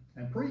honey,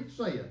 and preached,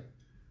 saith,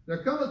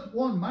 there cometh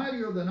one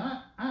mightier than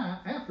I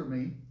after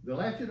me, the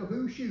latchet of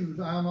whose shoes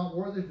I am not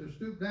worthy to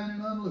stoop down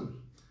and unloose.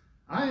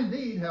 I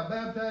indeed have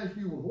baptized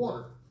you with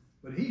water,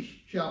 but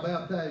he shall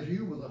baptize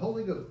you with the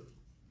Holy Ghost.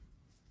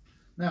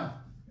 Now,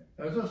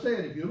 as I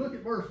said, if you look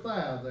at verse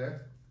 5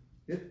 there,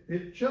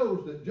 it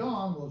shows that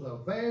John was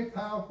a very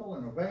powerful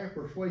and a very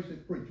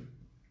persuasive preacher.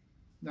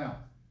 Now,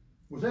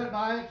 was that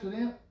by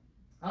accident?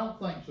 I don't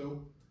think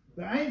so.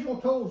 The angel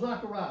told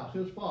Zacharias,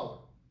 his father,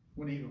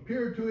 when he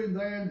appeared to him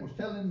there and was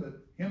telling him that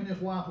him and his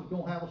wife was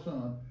going to have a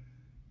son.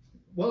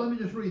 Well, let me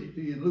just read it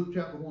to you in Luke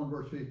chapter 1,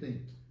 verse 15.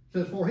 It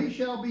says, for he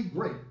shall be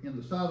great in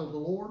the sight of the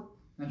Lord,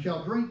 and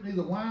shall drink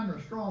neither wine nor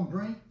strong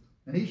drink,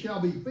 and he shall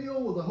be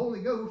filled with the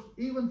Holy Ghost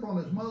even from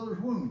his mother's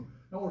womb.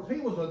 In other words,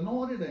 he was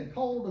anointed and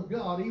called of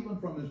God even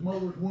from his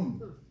mother's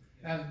womb.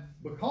 And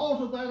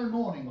because of that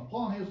anointing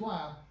upon his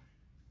life,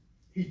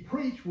 he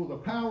preached with the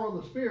power of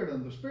the Spirit,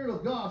 and the Spirit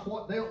of God is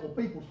what dealt with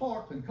people's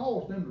hearts and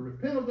caused them to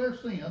repent of their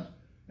sins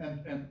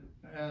and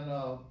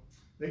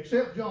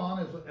accept John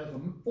as a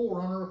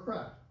forerunner of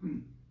Christ.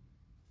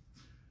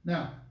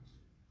 Now,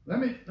 let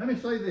me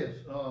say this.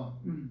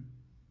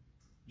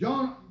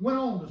 John went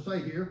on to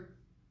say here,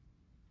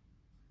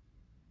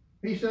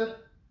 he said,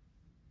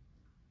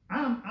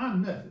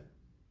 I'm nothing.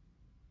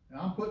 And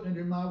I'm putting it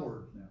in my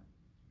words now.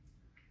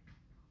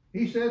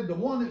 He said, the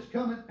one that's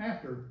coming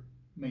after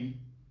me,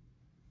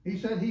 he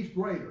said he's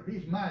greater,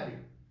 he's mightier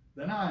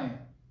than I am.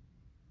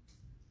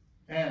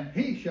 And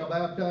he shall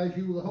baptize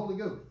you with the Holy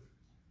Ghost.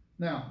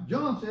 Now,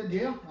 John said,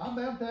 yeah, I'll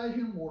baptize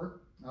you in water.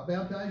 I'll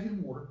baptize you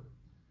in water.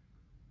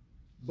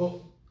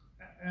 But,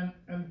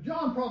 and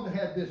John probably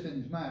had this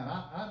in his mind.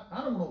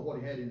 I don't know what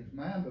he had in his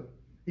mind, but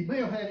he may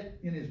have had it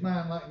in his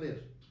mind like this.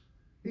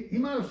 He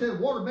might have said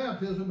water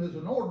baptism is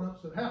an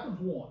ordinance that happens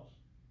once.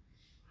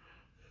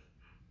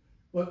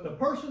 But the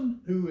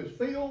person who is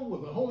filled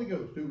with the Holy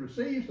Ghost, who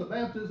receives the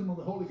baptism of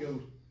the Holy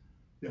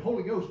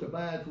Ghost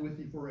abides with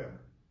you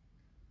forever.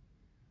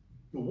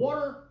 The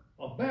water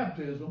of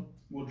baptism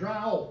will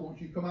dry off once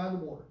you come out of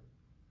the water.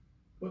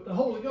 But the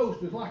Holy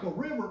Ghost is like a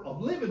river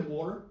of living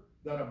water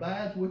that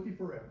abides with you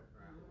forever.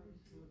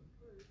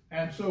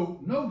 And so,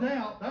 no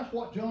doubt, that's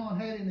what John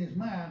had in his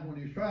mind when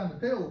he was trying to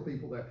tell the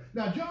people there.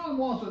 Now, John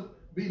wasn't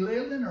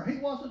belittling, or he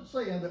wasn't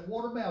saying that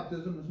water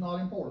baptism is not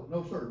important.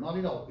 No, sir, not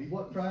at all. He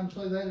wasn't trying to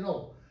say that at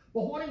all.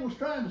 But what he was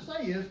trying to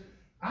say is,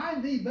 I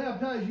indeed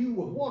baptize you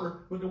with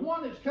water, but the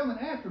one that's coming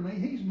after me,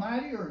 he's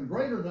mightier and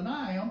greater than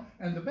I am,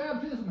 and the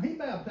baptism he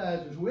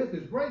baptizes with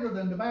is greater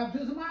than the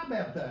baptism I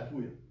baptize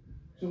with.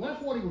 So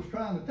that's what he was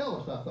trying to tell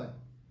us, I think.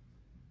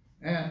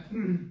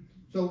 And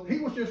so he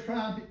was just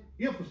trying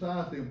to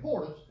emphasize the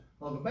importance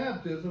of the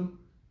baptism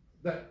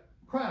that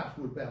Christ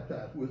was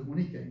baptized with when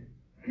he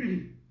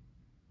came.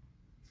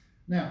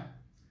 Now,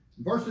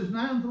 verses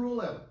 9 through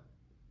 11.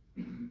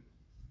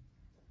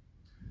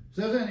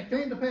 Says, and it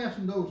came to pass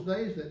in those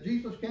days that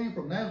Jesus came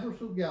from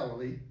Nazareth of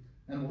Galilee,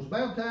 and was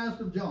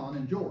baptized of John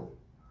in Jordan.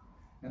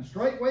 And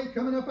straightway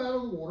coming up out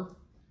of the water,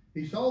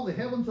 he saw the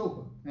heavens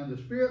open, and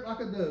the Spirit like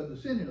a dove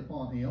descending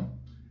upon him.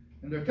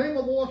 And there came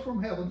a voice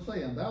from heaven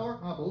saying, Thou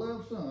art my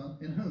beloved Son,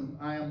 in whom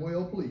I am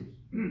well pleased.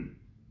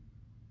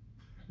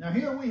 Now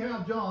here we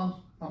have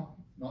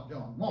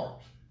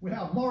Mark's. We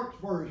have Mark's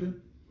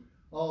version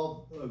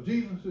of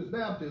Jesus'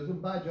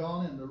 baptism by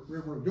John in the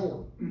river of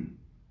Jordan.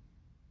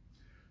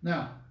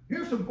 Now,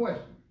 here's some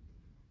questions.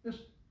 Just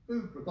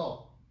food for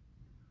thought.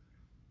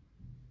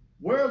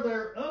 Were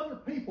there other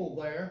people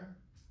there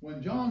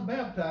when John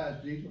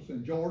baptized Jesus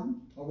in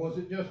Jordan, or was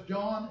it just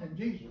John and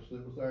Jesus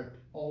that was there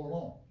all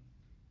along?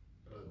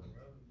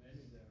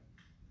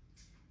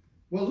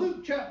 Well,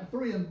 Luke chapter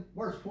 3 and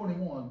verse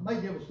 21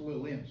 may give us a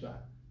little insight.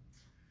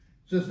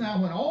 It says,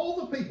 Now when all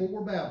the people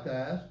were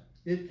baptized,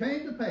 it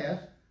came to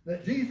pass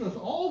that Jesus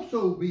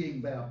also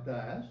being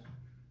baptized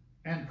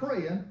and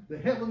praying, the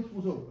heavens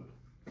was opened.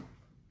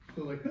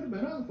 So there could have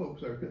been other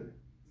folks there, couldn't there?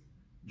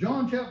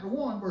 John chapter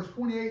 1 verse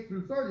 28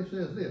 through 30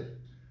 says this,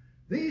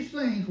 These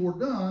things were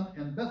done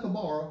in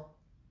Bethabara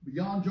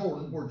beyond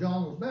Jordan, where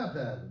John was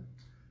baptizing.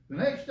 The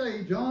next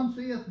day John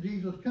seeth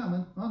Jesus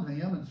coming unto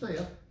him, and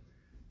saith,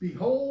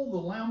 Behold the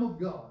Lamb of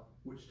God,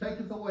 which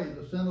taketh away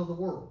the sin of the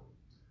world.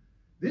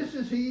 This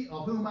is he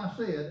of whom I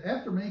said,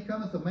 After me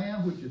cometh a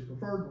man which is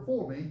preferred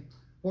before me,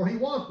 for he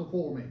was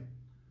before me.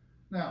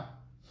 Now,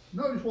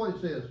 notice what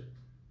it says.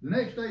 The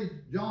next day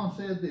John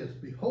said this,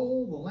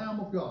 Behold the Lamb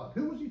of God.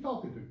 Who was he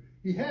talking to?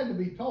 He had to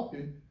be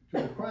talking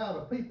to a crowd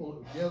of people that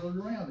was gathered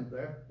around him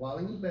there while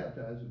he was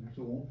baptizing and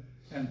so on,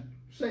 and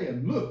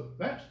saying, Look,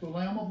 that's the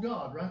Lamb of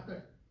God right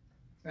there.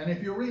 And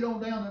if you read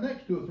on down the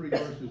next 2 or 3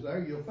 verses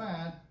there, you'll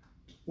find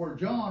where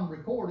John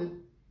recorded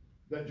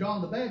that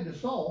John the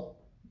Baptist saw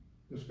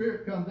the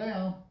Spirit come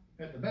down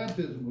at the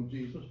baptism of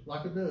Jesus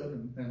like a dove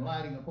and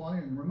lighting upon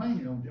him and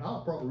remaining on him.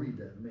 I'll probably read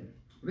that in a minute.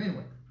 But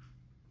anyway,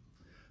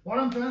 what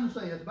I'm trying to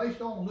say is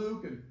based on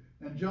Luke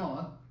and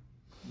John,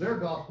 their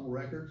gospel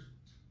records,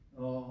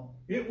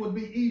 it would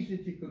be easy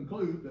to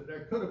conclude that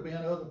there could have been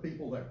other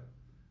people there.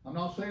 I'm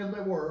not saying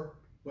there were,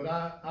 but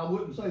I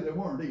wouldn't say there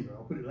weren't either.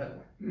 I'll put it that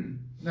way.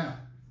 Now,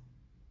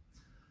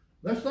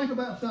 let's think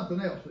about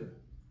something else then.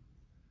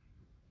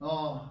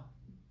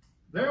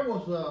 There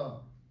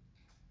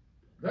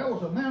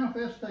was a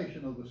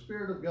manifestation of the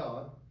Spirit of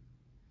God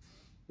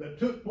that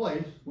took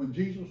place when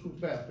Jesus was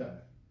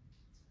baptized.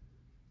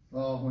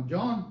 When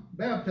John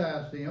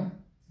baptized him,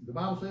 the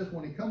Bible says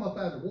when he come up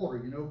out of the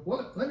water,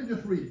 let me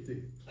just read it to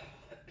you.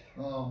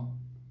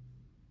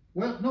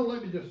 Well, no,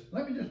 let me just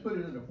put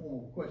it in the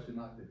form of a question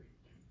like this.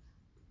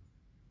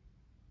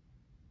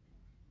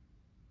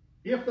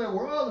 If there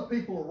were other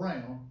people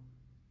around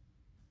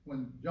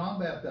when John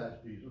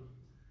baptized Jesus,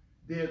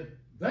 did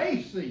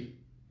they see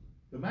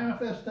the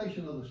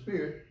manifestation of the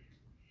Spirit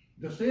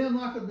descend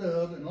like a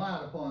dove and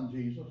light upon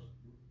Jesus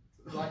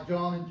like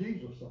John and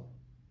Jesus saw?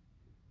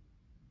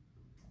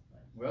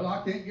 Well,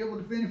 I can't give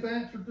a definitive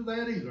answer to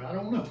that either. I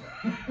don't know.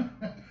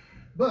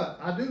 But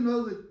I do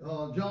know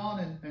that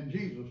John and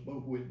Jesus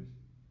both witnessed.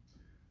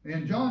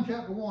 In John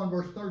chapter 1,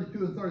 verse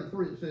 32 and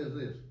 33, it says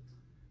this,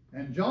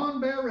 And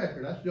John bare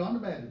record, that's John the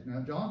Baptist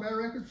now, John bare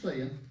record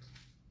saying,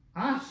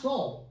 I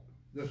saw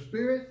the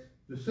Spirit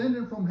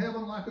descending from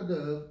heaven like a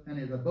dove, and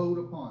it abode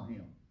upon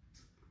him.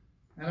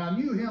 And I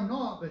knew him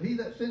not, but he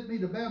that sent me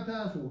to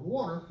baptize with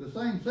water, the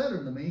same said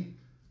unto me,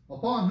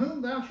 Upon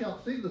whom thou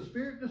shalt see the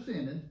Spirit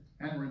descending,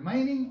 and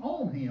remaining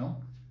on him,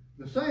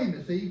 the same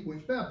is he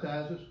which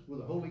baptizes with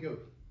the Holy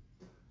Ghost.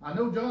 I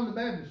know John the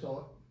Baptist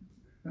saw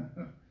it.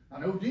 I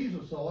know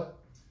Jesus saw it.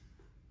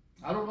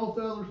 I don't know if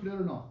the others did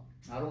or not.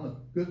 I don't know.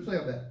 Couldn't say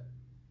about it.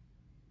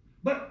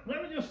 But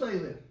let me just say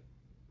this.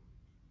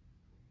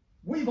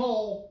 We've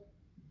all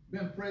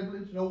been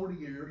privileged over the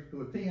years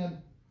to attend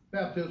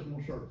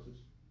baptismal services.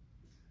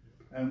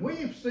 And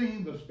we've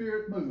seen the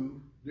Spirit move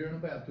during a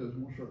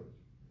baptismal service.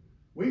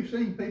 We've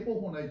seen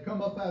people, when they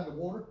come up out of the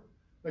water,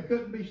 they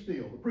couldn't be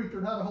still. The preacher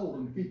had to hold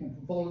them to keep them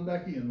from falling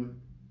back in.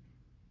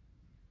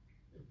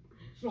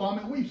 So, I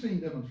mean, we've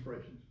seen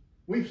demonstrations.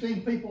 We've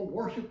seen people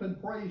worship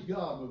and praise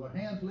God with their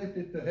hands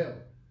lifted to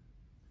heaven.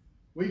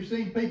 We've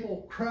seen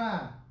people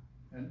cry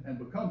and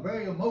become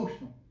very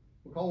emotional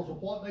because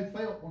of what they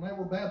felt when they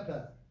were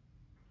baptized.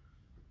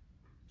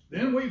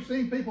 Then we've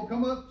seen people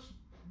come up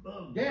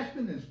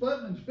gasping and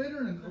sputting and spitting,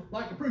 and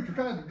like the preacher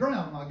tried to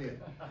drown them, I guess.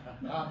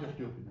 No, I'm just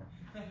joking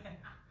now.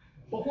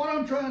 But what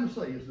I'm trying to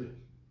say is this.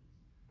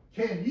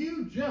 Can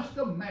you just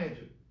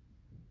imagine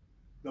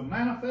the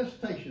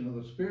manifestation of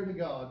the Spirit of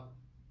God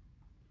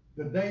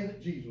the day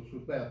that Jesus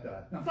was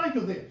baptized? Now think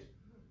of this.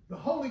 The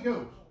Holy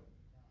Ghost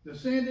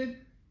descended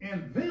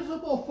in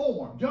visible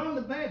form. John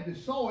the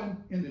Baptist saw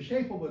him in the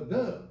shape of a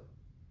dove.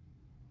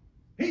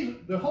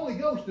 The Holy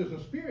Ghost is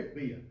a spirit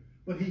being,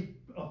 but he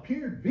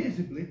appeared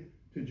visibly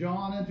to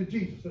John and to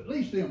Jesus, at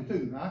least them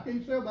two. Now I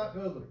can't say about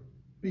the other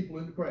people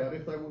in the crowd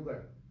if they were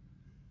there.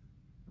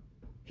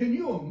 Can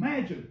you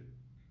imagine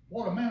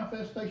what a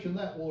manifestation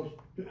that was,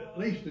 at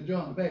least to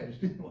John the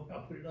Baptist?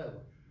 I'll put it that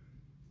way.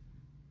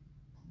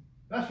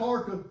 That's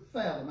hard to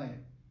fathom,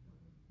 man.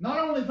 Not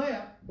only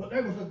that, but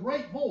there was a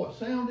great voice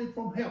sounded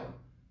from heaven.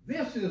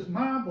 "This is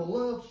my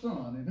beloved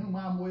Son, in whom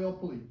I'm well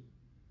pleased."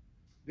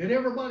 Did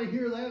everybody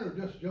hear that, or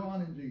just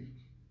John and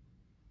Jesus?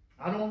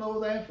 I don't know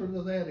the answer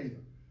to that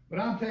either. But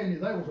I'm telling you,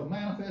 there was a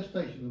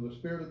manifestation of the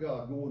Spirit of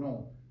God going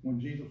on when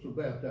Jesus was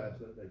baptized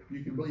that day.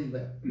 You can believe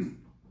that.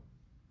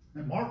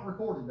 And Mark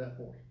recorded that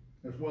for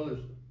us, as well as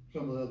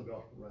some of the other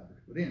gospel writers.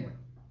 But anyway.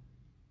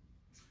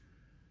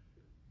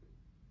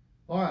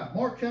 All right,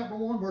 Mark chapter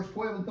 1, verse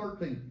 12 and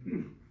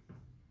 13.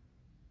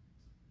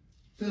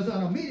 It says,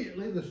 "And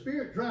immediately the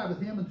Spirit driveth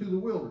him into the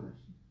wilderness.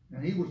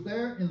 And he was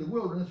there in the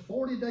wilderness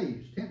 40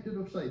 days, tempted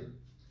of Satan,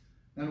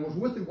 and was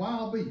with the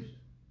wild beast,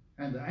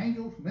 and the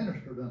angels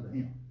ministered unto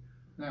him."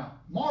 Now,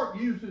 Mark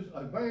uses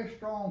a very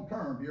strong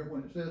term here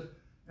when it says,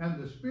 "And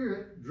the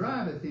Spirit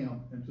driveth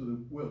him into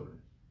the wilderness."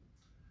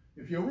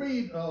 If you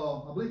read,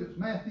 I believe it's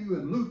Matthew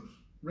and Luke's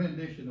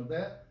rendition of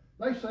that,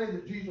 they say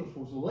that Jesus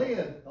was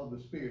led of the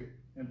Spirit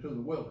into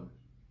the wilderness.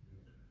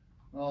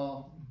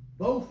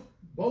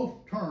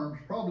 Both terms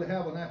probably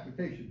have an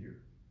application here.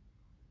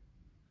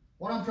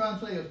 What I'm trying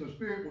to say is the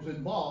Spirit was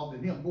involved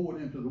in him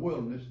going into the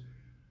wilderness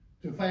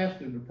to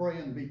fast and to pray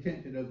and to be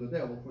tempted of the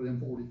devil for them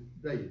 40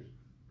 days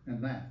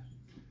and nights.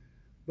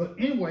 But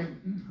anyway,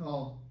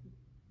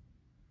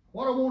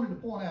 what I wanted to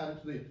point out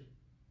is this.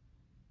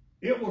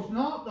 It was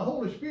not the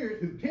Holy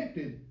Spirit who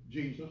tempted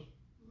Jesus.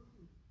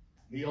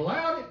 He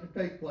allowed it to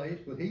take place,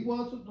 but he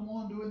wasn't the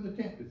one doing the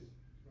tempting.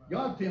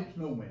 God tempts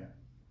no man.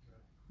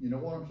 You know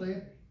what I'm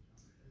saying?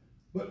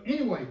 But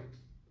anyway,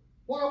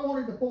 what I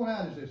wanted to point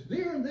out is this.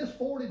 During this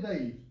 40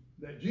 days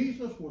that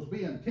Jesus was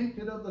being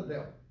tempted of the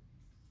devil,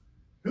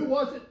 who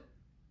was it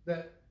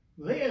that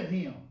led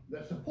him,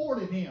 that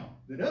supported him,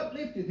 that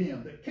uplifted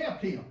him, that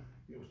kept him?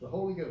 It was the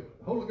Holy Ghost.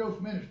 The Holy Ghost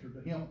ministered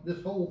to him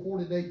this whole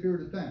 40-day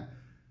period of time.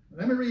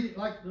 Let me read it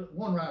like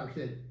one writer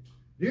said it.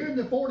 "During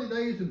the 40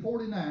 days and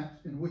 40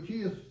 nights in which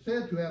he is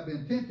said to have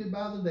been tempted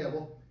by the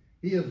devil,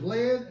 he is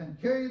led and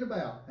carried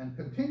about and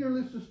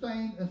continually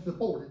sustained and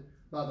supported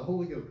by the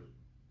Holy Ghost."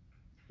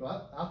 So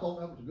I thought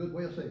that was a good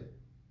way of saying it.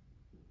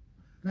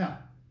 Now,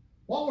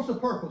 what was the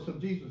purpose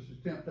of Jesus'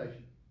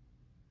 temptation?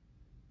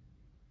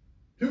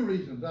 2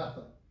 reasons, I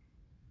think.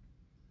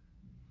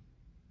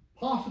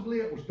 Possibly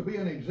it was to be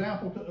an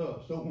example to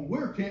us. So when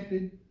we're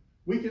tempted,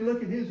 we can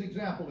look at his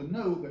example and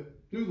know that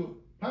through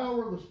the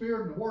power of the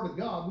Spirit and the Word of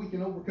God, we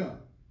can overcome.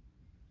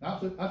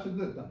 That's a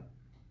good thing.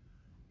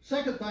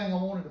 Second thing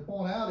I wanted to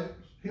point out,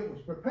 it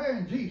was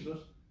preparing Jesus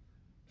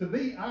to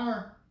be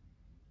our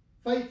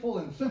faithful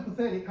and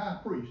sympathetic high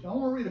priest. I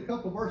want to read a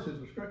couple of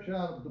verses of scripture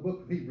out of the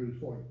book of Hebrews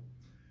for you.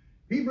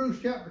 Hebrews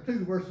chapter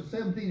 2, verses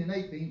 17 and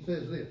 18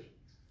 says this: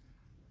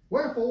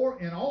 "Wherefore,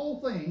 in all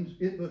things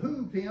it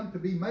behooved him to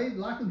be made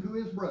like unto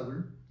his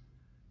brethren,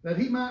 that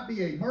he might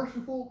be a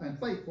merciful and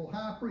faithful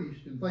high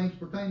priest in things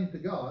pertaining to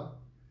God,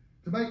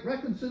 to make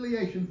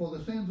reconciliation for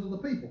the sins of the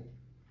people.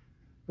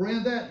 For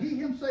in that he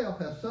himself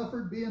has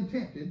suffered being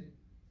tempted,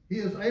 he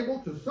is able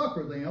to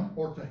succor them,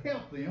 or to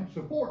help them,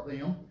 support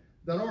them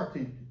that are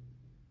tempted."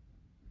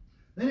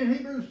 Then in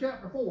Hebrews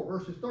chapter 4,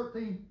 verses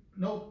 15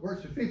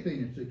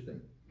 and 16,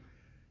 it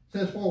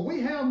says, "For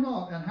we have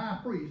not an high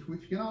priest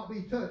which cannot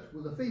be touched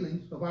with the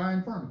feelings of our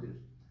infirmities,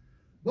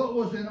 but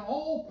was in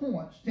all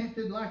points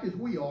tempted like as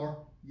we are,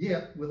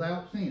 yet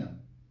without sin."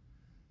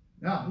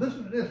 Now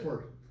listen to this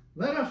verse.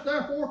 "Let us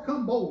therefore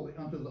come boldly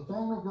unto the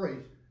throne of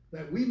grace,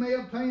 that we may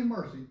obtain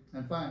mercy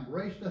and find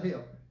grace to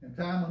help in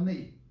time of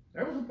need."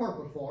 There was a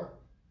purpose for it.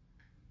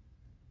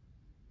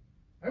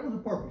 There was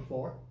a purpose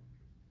for it.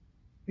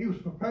 He was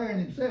preparing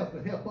himself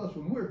to help us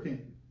when we're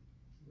tempted.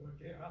 Well,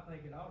 I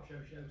think it also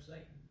shows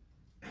Satan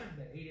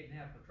that he didn't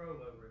have control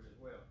over him as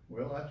well.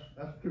 Well,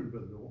 that's true,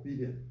 Brother Bill. He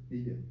did.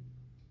 He did.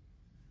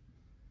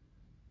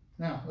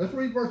 Now, let's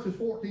read verses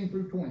 14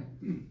 through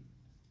 20.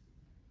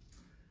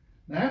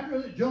 "Now,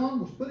 after that John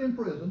was put in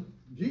prison,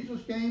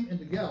 Jesus came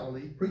into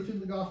Galilee, preaching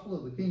the gospel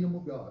of the kingdom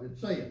of God, and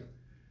saying,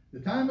 The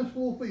time is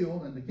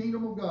fulfilled, and the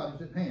kingdom of God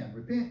is at hand.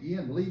 Repent ye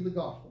and believe the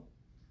gospel.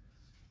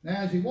 Now,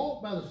 as he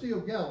walked by the Sea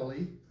of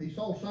Galilee, he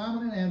saw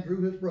Simon and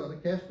Andrew his brother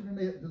casting a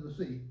net into the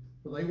sea,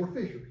 for they were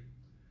fishers.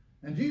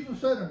 And Jesus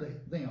said unto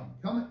them,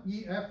 Come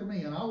ye after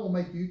me, and I will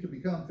make you to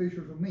become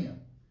fishers of men.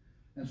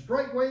 And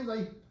straightway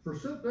they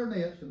forsook their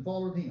nets and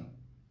followed him.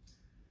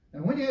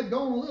 And when he had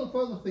gone a little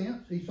further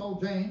thence, he saw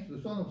James,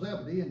 the son of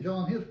Zebedee, and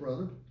John his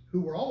brother,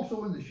 who were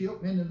also in the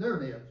ship, mending their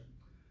nets.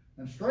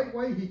 And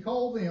straightway he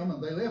called them,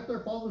 and they left their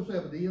father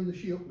Zebedee in the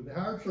ship with the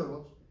hired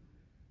servants,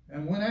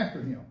 and went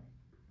after him.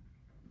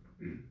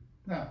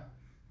 Now,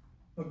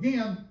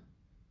 again,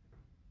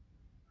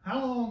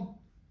 how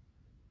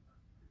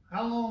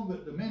long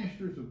that the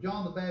ministries of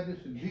John the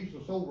Baptist and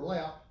Jesus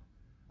overlapped,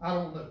 I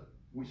don't know.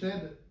 We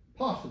said that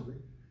possibly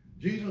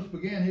Jesus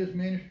began his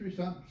ministry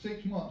some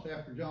 6 months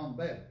after John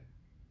the Baptist.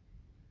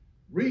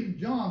 Reading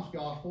John's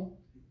gospel,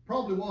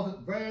 probably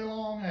wasn't very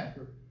long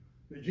after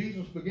that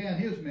Jesus began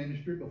his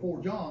ministry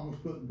before John was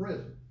put in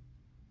prison.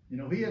 You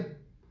know, he had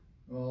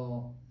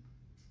told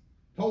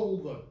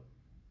the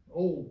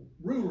old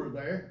ruler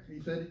there, he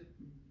said,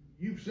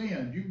 You've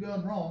sinned, you've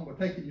done wrong by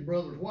taking your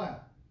brother's wife.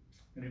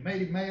 And it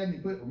made him mad, and he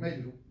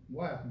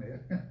wife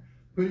met,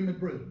 put him in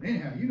prison.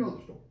 Anyhow, you know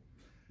the story.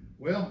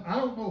 Well, I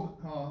don't know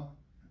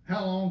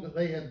how long that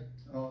they had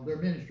their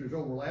ministries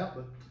overlap,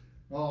 but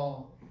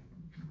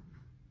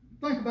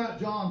think about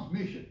John's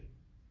mission.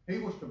 He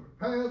was to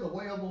prepare the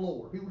way of the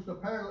Lord. He was to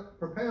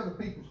prepare the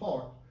people's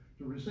hearts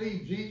to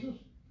receive Jesus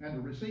and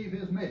to receive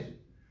his message.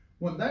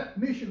 When that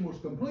mission was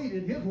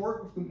completed, his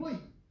work was complete.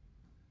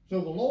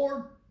 So the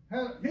Lord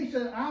he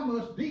said, I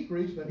must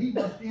decrease, but he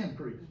must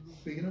increase.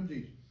 Speaking of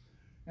Jesus.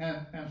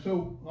 And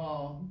so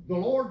the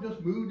Lord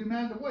just moved him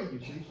out of the way, you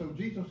see, so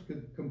Jesus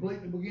could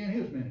completely begin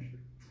his ministry.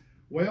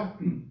 Well,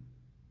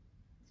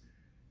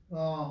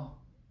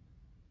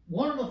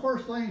 one of the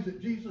first things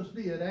that Jesus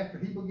did after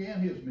he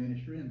began his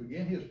ministry and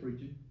began his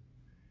preaching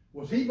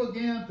was he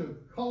began to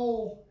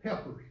call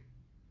helpers,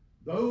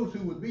 those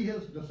who would be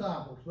his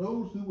disciples,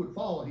 those who would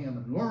follow him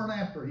and learn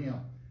after him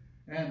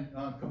and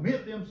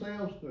commit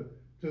themselves to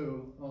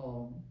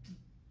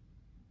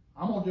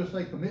I'm going to just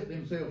say commit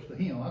themselves to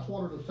him. That's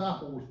what a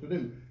disciple was to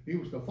do. He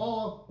was to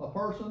follow a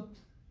person,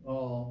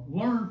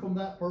 learn from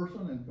that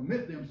person, and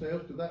commit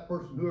themselves to that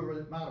person, whoever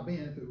it might have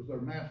been, if it was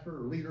their master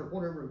or leader,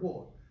 whatever it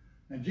was.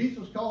 And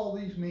Jesus called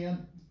these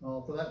men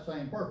for that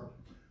same purpose.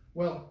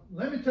 Well,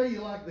 let me tell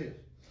you like this.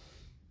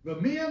 The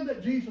men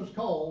that Jesus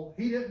called,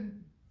 he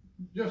didn't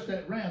just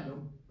at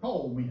random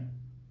call men.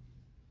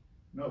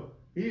 No.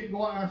 He didn't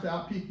go out there and say,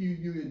 I'll pick you,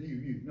 you, and you,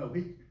 you. No,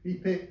 he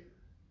picked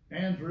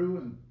Andrew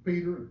and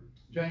Peter and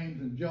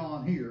James and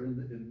John here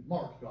in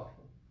Mark's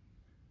gospel.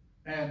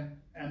 And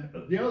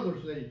the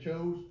others that he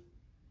chose,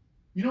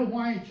 you know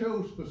why he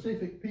chose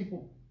specific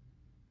people?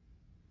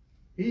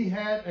 He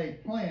had a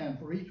plan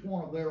for each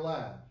one of their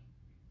lives.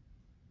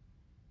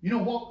 You know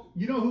what?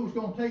 You know who was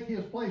going to take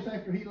his place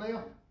after he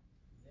left?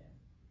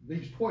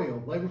 These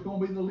 12. They was going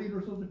to be the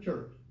leaders of the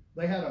church.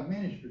 They had a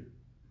ministry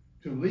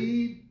to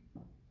lead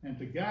and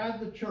to guide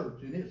the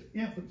church in its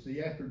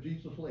infancy after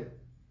Jesus left.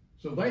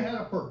 So they had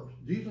a purpose.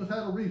 Jesus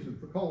had a reason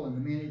for calling the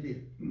men he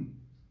did.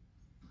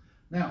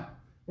 Now,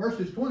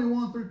 verses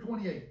 21 through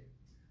 28.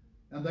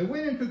 And they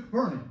went into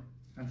Capernaum,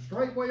 and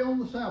straightway on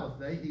the Sabbath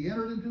day he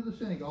entered into the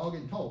synagogue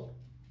and taught.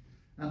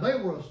 And they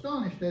were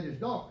astonished at his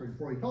doctrine,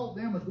 for he taught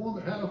them as one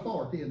that had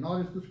authority, and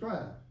not as the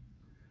scribes.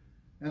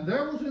 And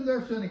there was in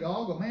their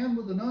synagogue a man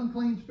with an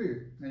unclean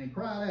spirit, and he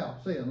cried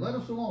out, saying, Let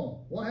us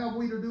alone. What have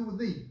we to do with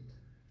thee,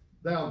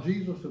 thou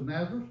Jesus of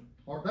Nazareth?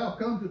 Art thou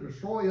come to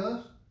destroy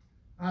us?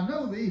 I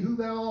know thee who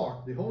thou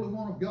art, the Holy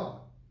One of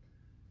God.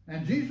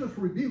 And Jesus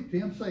rebuked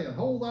him, saying,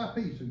 Hold thy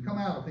peace, and come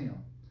out of him.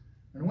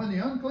 And when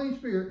the unclean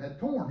spirit had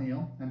torn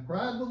him, and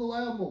cried with a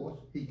loud voice,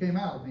 he came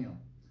out of him.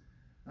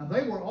 And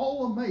they were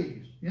all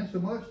amazed,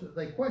 insomuch that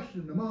they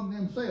questioned among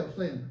themselves,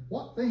 saying,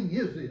 What thing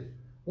is this?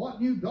 What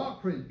new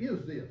doctrine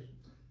is this?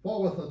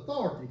 For with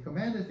authority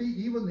commandeth he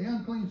even the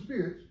unclean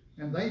spirits,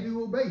 and they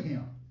do obey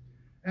him.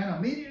 And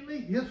immediately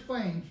his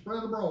fame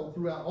spread abroad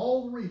throughout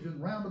all the region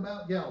round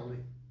about Galilee.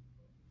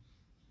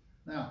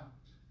 Now,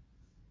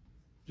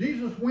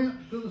 Jesus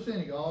went to the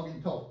synagogue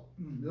and taught.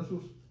 This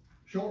was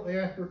shortly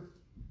after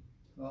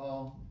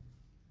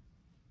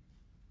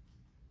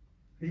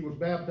he was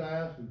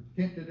baptized and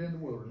tempted in the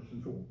wilderness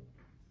and so on.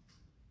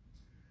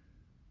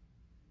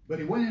 But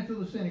he went into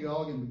the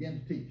synagogue and began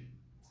to teach.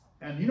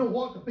 And you know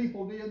what the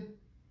people did?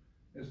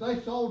 As they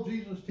saw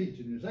Jesus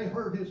teaching, as they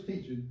heard his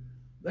teaching,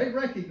 they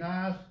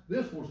recognized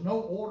this was no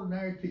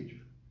ordinary teacher.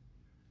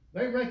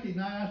 They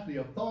recognized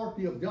the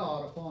authority of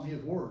God upon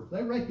his words.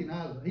 They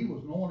recognized that he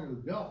was anointed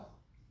of God,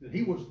 that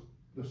he was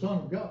the Son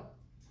of God.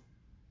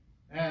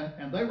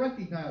 And they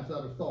recognized that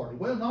authority.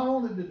 Well, not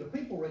only did the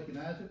people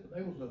recognize it, but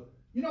there was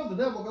you know the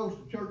devil goes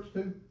to church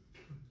too?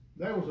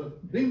 There was a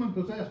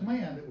demon-possessed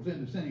man that was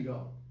in the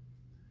synagogue.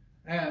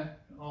 And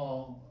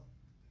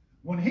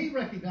when he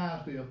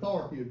recognized the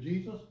authority of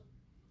Jesus,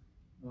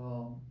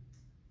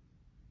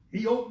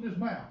 he opened his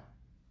mouth.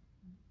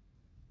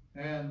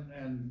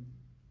 And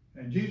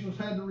Jesus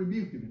had to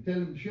rebuke him and tell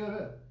him to shut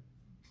up.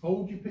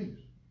 Hold your peace.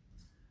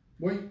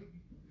 Well,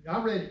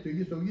 I read it to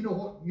you, so you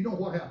know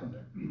what happened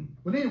there.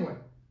 But anyway,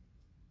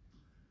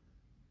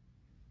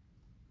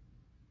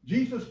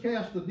 Jesus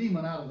cast the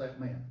demon out of that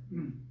man.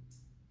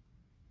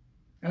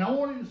 And I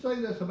wanted to say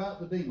this about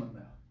the demon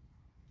now.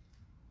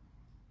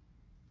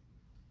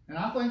 And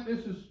I think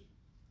this is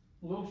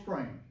a little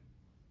strange.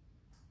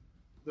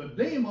 The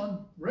demon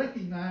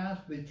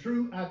recognized the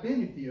true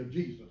identity of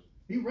Jesus.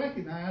 He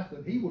recognized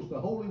that he was the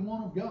Holy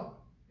One of God.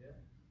 Yeah.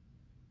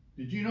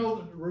 Did you know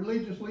that the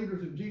religious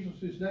leaders in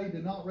Jesus' day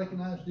did not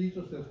recognize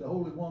Jesus as the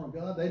Holy One of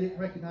God? They didn't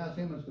recognize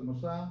him as the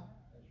Messiah.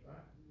 That's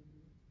right.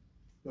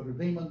 But the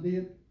demon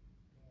did.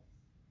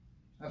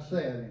 That's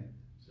sad, ain't it?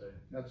 Sad.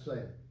 That's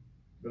sad.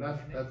 But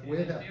that's the way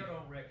it happened. Still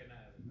don't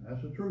recognize him.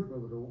 That's the truth,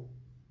 Brother Dole.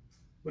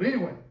 But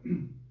anyway,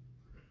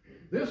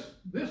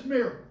 this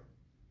miracle,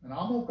 and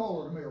I'm going to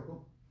call it a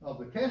miracle, of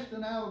the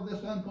casting out of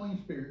this unclean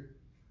spirit,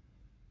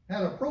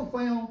 had a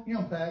profound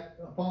impact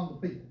upon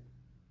the people.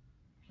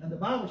 And the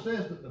Bible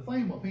says that the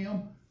fame of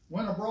him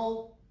went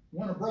abroad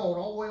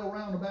all the way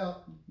around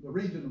about the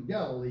region of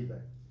Galilee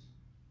there.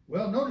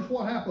 Well, notice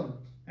what happened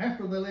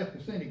after they left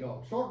the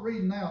synagogue. Start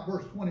reading now at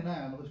verse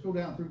 29. Let's go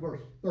down through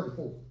verse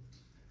 34.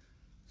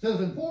 It says,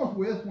 and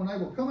forthwith, when they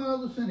were come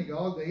out of the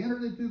synagogue, they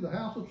entered into the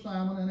house of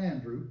Simon and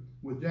Andrew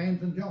with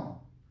James and John.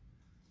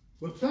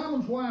 But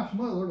Simon's wife's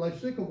mother lay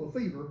sick of a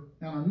fever,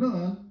 and a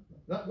nun,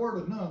 that word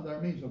of nun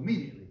there means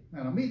immediately,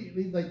 and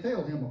immediately they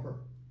tell him of her.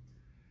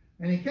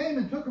 And he came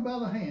and took her by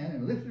the hand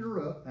and lifted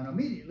her up, and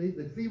immediately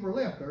the fever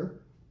left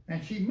her,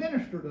 and she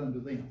ministered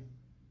unto them.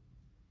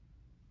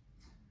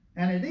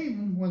 And at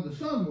even when the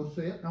sun was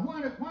set, now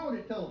why would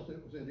it tell us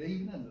it was at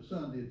evening and the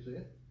sun did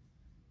set?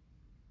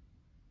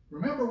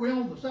 Remember, we're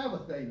on the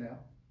Sabbath day now.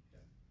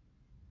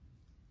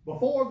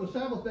 Before the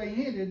Sabbath day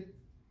ended,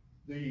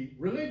 the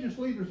religious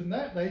leaders in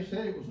that day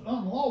said it was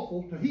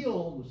unlawful to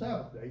heal on the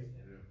Sabbath day.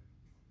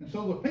 And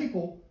so the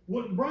people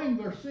wouldn't bring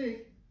their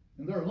sick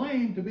and their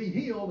lame to be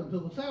healed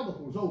until the Sabbath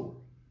was over.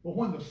 But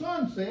when the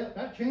sun set,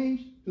 that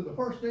changed to the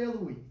first day of the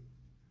week.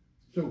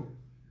 So,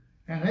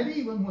 and at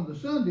even when the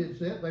sun did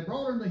set, they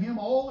brought unto him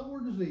all that were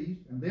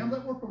diseased, and them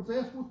that were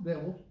possessed with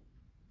devils,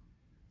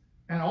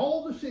 and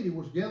all the city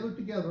was gathered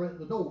together at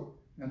the door.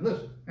 And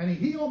listen, and he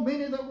healed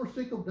many that were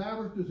sick of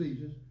divers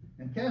diseases,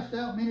 and cast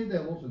out many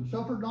devils, and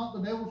suffered not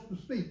the devils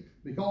to speak,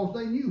 because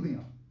they knew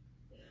him.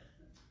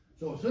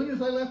 So as soon as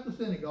they left the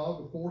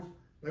synagogue, of course,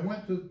 they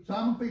went to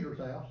Simon Peter's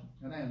house,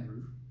 and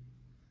Andrew's,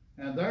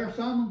 and there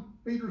Simon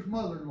Peter's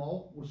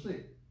mother-in-law was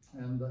sick.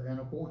 And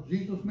of course,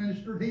 Jesus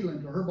ministered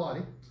healing to her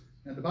body.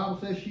 And the Bible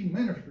says she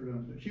ministered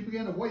unto them. She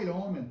began to wait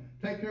on them and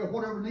take care of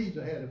whatever needs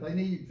they had. If they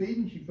needed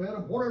feeding, she fed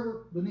them,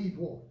 whatever the needs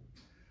were.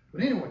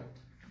 But anyway,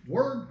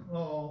 word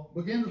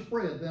began to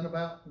spread then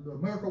about the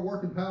miracle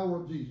working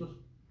power of Jesus.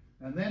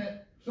 And then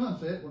at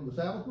sunset, when the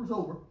Sabbath was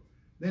over,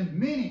 then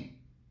many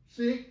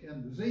sick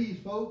and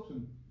diseased folks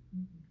and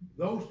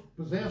those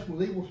possessed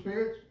with evil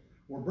spirits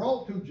were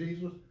brought to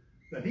Jesus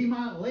that he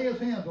might lay his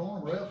hands on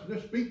them, or else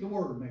just speak the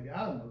word maybe.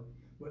 I don't know.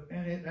 But,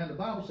 and the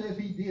Bible says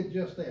he did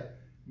just that.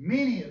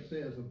 Many, it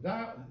says,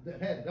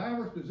 that had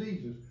diverse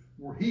diseases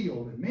were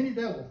healed, and many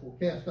devils were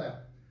cast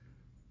out.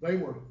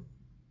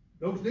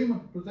 Those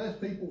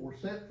demon-possessed people were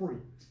set free.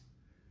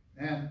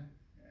 And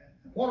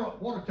what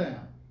a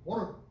time.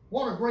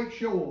 What a great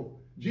show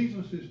of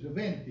Jesus'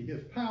 divinity,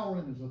 his power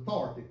and his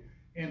authority,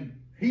 in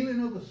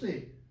healing of the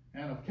sick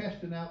and of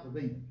casting out the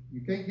demons.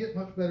 You can't get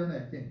much better than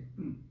that, can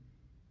you?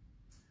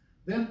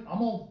 Then I'm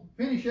going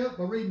to finish up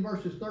by reading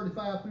verses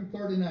 35 through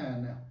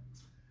 39 now.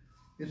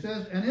 It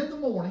says, and in the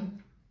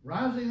morning,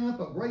 rising up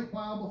a great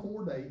while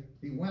before day,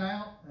 he went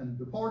out and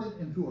departed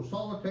into a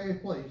solitary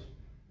place,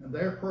 and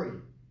there prayed.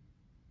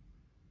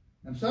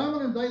 And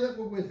Simon and they that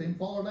were with him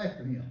followed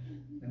after him.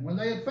 And when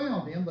they had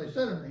found him, they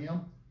said unto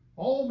him,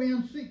 all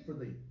men seek for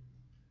thee.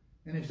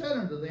 And he said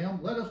unto them,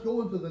 let us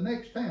go into the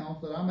next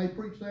towns, that I may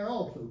preach there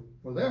also.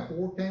 For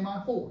therefore came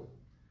I forth.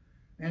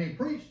 And he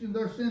preached in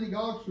their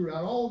synagogues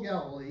throughout all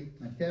Galilee,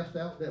 and cast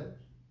out devils.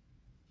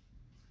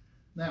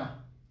 Now,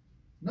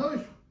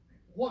 notice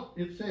what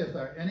it says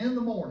there, and in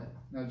the morning.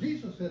 Now,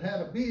 Jesus had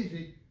had a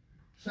busy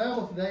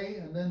Sabbath day,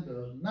 and then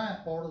the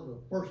night part of the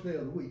first day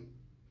of the week.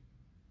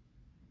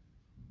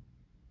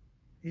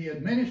 He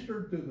had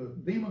ministered to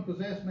the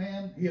demon-possessed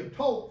man. He had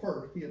taught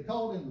first. He had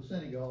taught in the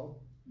synagogue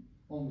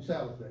on the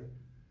Sabbath day.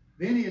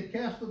 Then he had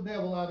cast the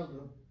devil out of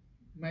the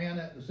man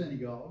at the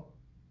synagogue.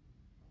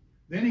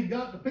 Then he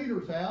got to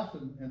Peter's house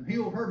and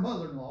healed her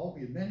mother-in-law.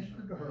 He had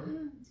ministered to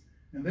her.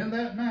 And then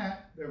that night,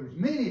 there was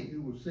many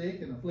who were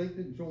sick and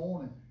afflicted and so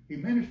on. And he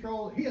ministered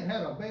all. He had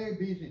had a very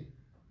busy,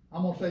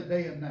 I'm going to say,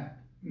 day and night.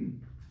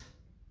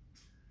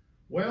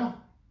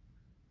 Well,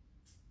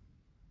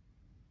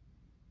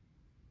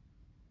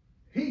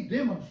 he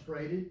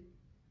demonstrated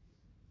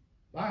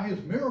by his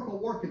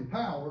miracle-working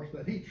powers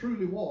that he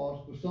truly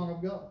was the Son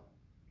of God.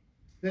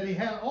 That he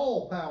had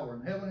all power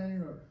in heaven and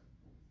in earth.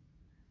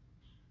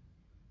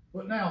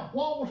 But now,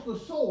 what was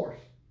the source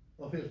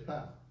of his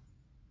power?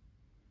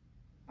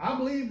 I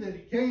believe that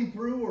it came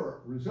through or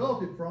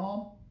resulted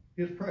from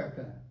his prayer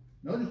time.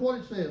 Notice what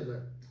it says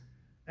there.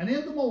 And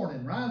in the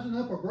morning, rising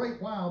up a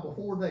great while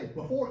before day,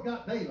 before it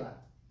got daylight,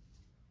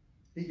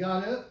 he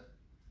got up.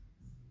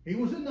 He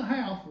was in the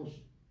house, was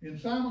in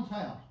Simon's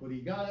house, but he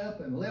got up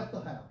and left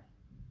the house.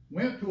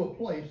 Went to a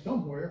place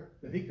somewhere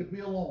that he could be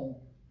alone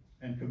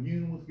and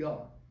commune with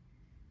God.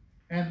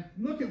 And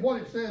look at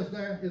what it says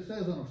there. It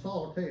says in a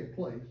solitary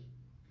place.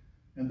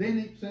 And then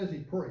it says he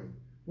prayed.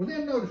 Well,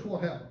 then notice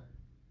what happened.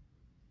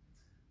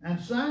 And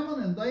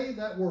Simon and they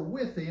that were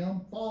with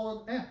him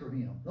followed after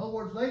him. In other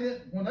words,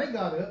 when they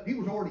got up, he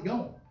was already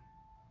gone.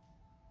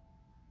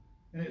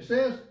 And it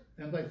says,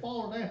 and they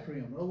followed after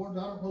him. In other words,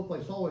 I don't know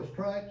if they saw his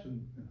tracks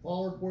and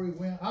followed where he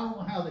went. I don't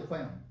know how they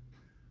found him.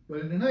 But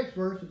in the next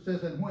verse, it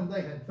says, and when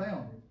they had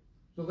found him.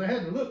 So they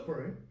had to look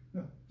for him,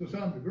 to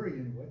some degree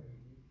anyway.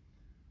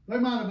 There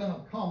might have been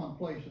a common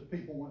place that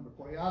people went to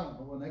pray. I don't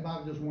know. And they might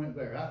have just went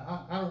there.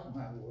 I don't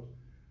know how it was.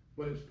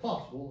 But it's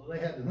possible that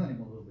they had to hunt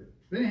him a little bit.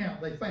 But anyhow,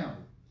 they found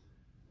him.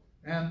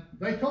 And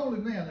they told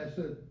him then, they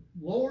said,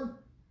 Lord,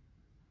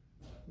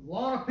 a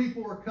lot of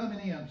people are coming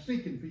in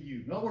seeking for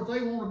you. In other words, they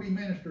want to be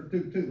ministered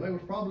to too. There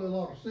was probably a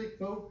lot of sick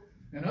folk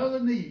and other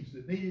needs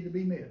that needed to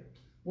be met.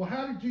 Well,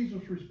 how did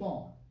Jesus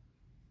respond?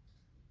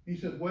 He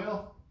said,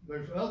 well,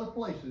 there's other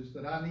places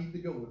that I need to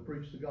go and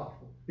preach the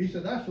gospel. He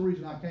said, that's the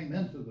reason I came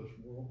into this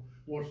world,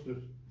 was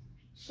to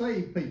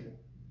save people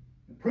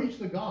and preach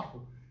the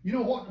gospel. You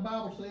know what the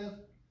Bible says?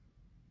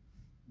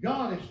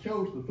 God has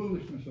chose the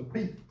foolishness of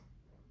people,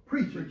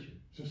 preachers,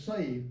 to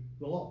save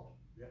the lost.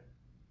 Yeah.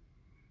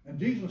 And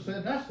Jesus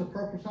said, that's the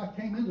purpose I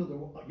came into the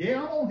world.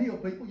 Yeah, I'm going to heal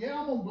people. Yeah,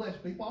 I'm going to bless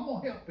people. I'm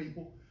going to help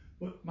people.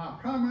 But my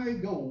primary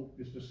goal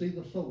is to see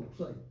the soul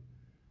saved,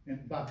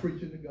 and by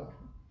preaching the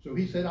gospel. So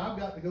he said, I've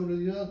got to go to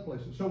the other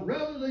places. So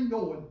rather than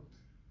going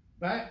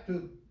back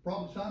to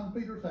probably Simon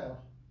Peter's house,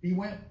 he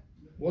went,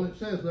 well, it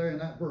says there in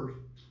that verse,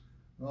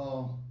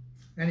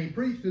 and he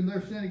preached in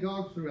their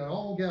synagogues throughout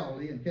all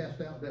Galilee and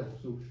cast out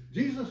devils. So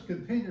Jesus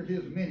continued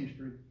his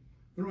ministry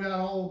throughout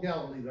all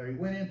Galilee there. He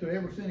went into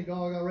every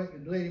synagogue, I reckon,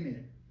 and let him in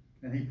it.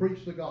 And he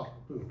preached the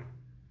gospel to them,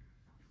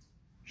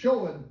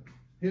 showing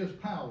his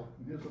power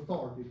and his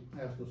authority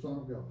as the Son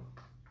of God.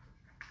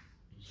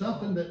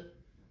 Something that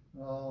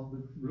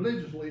the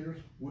religious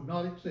leaders would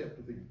not accept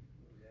of him.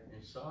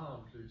 In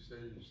Psalms, it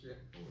says he sent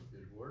forth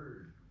his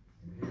word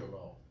and healed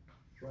all.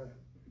 That's right.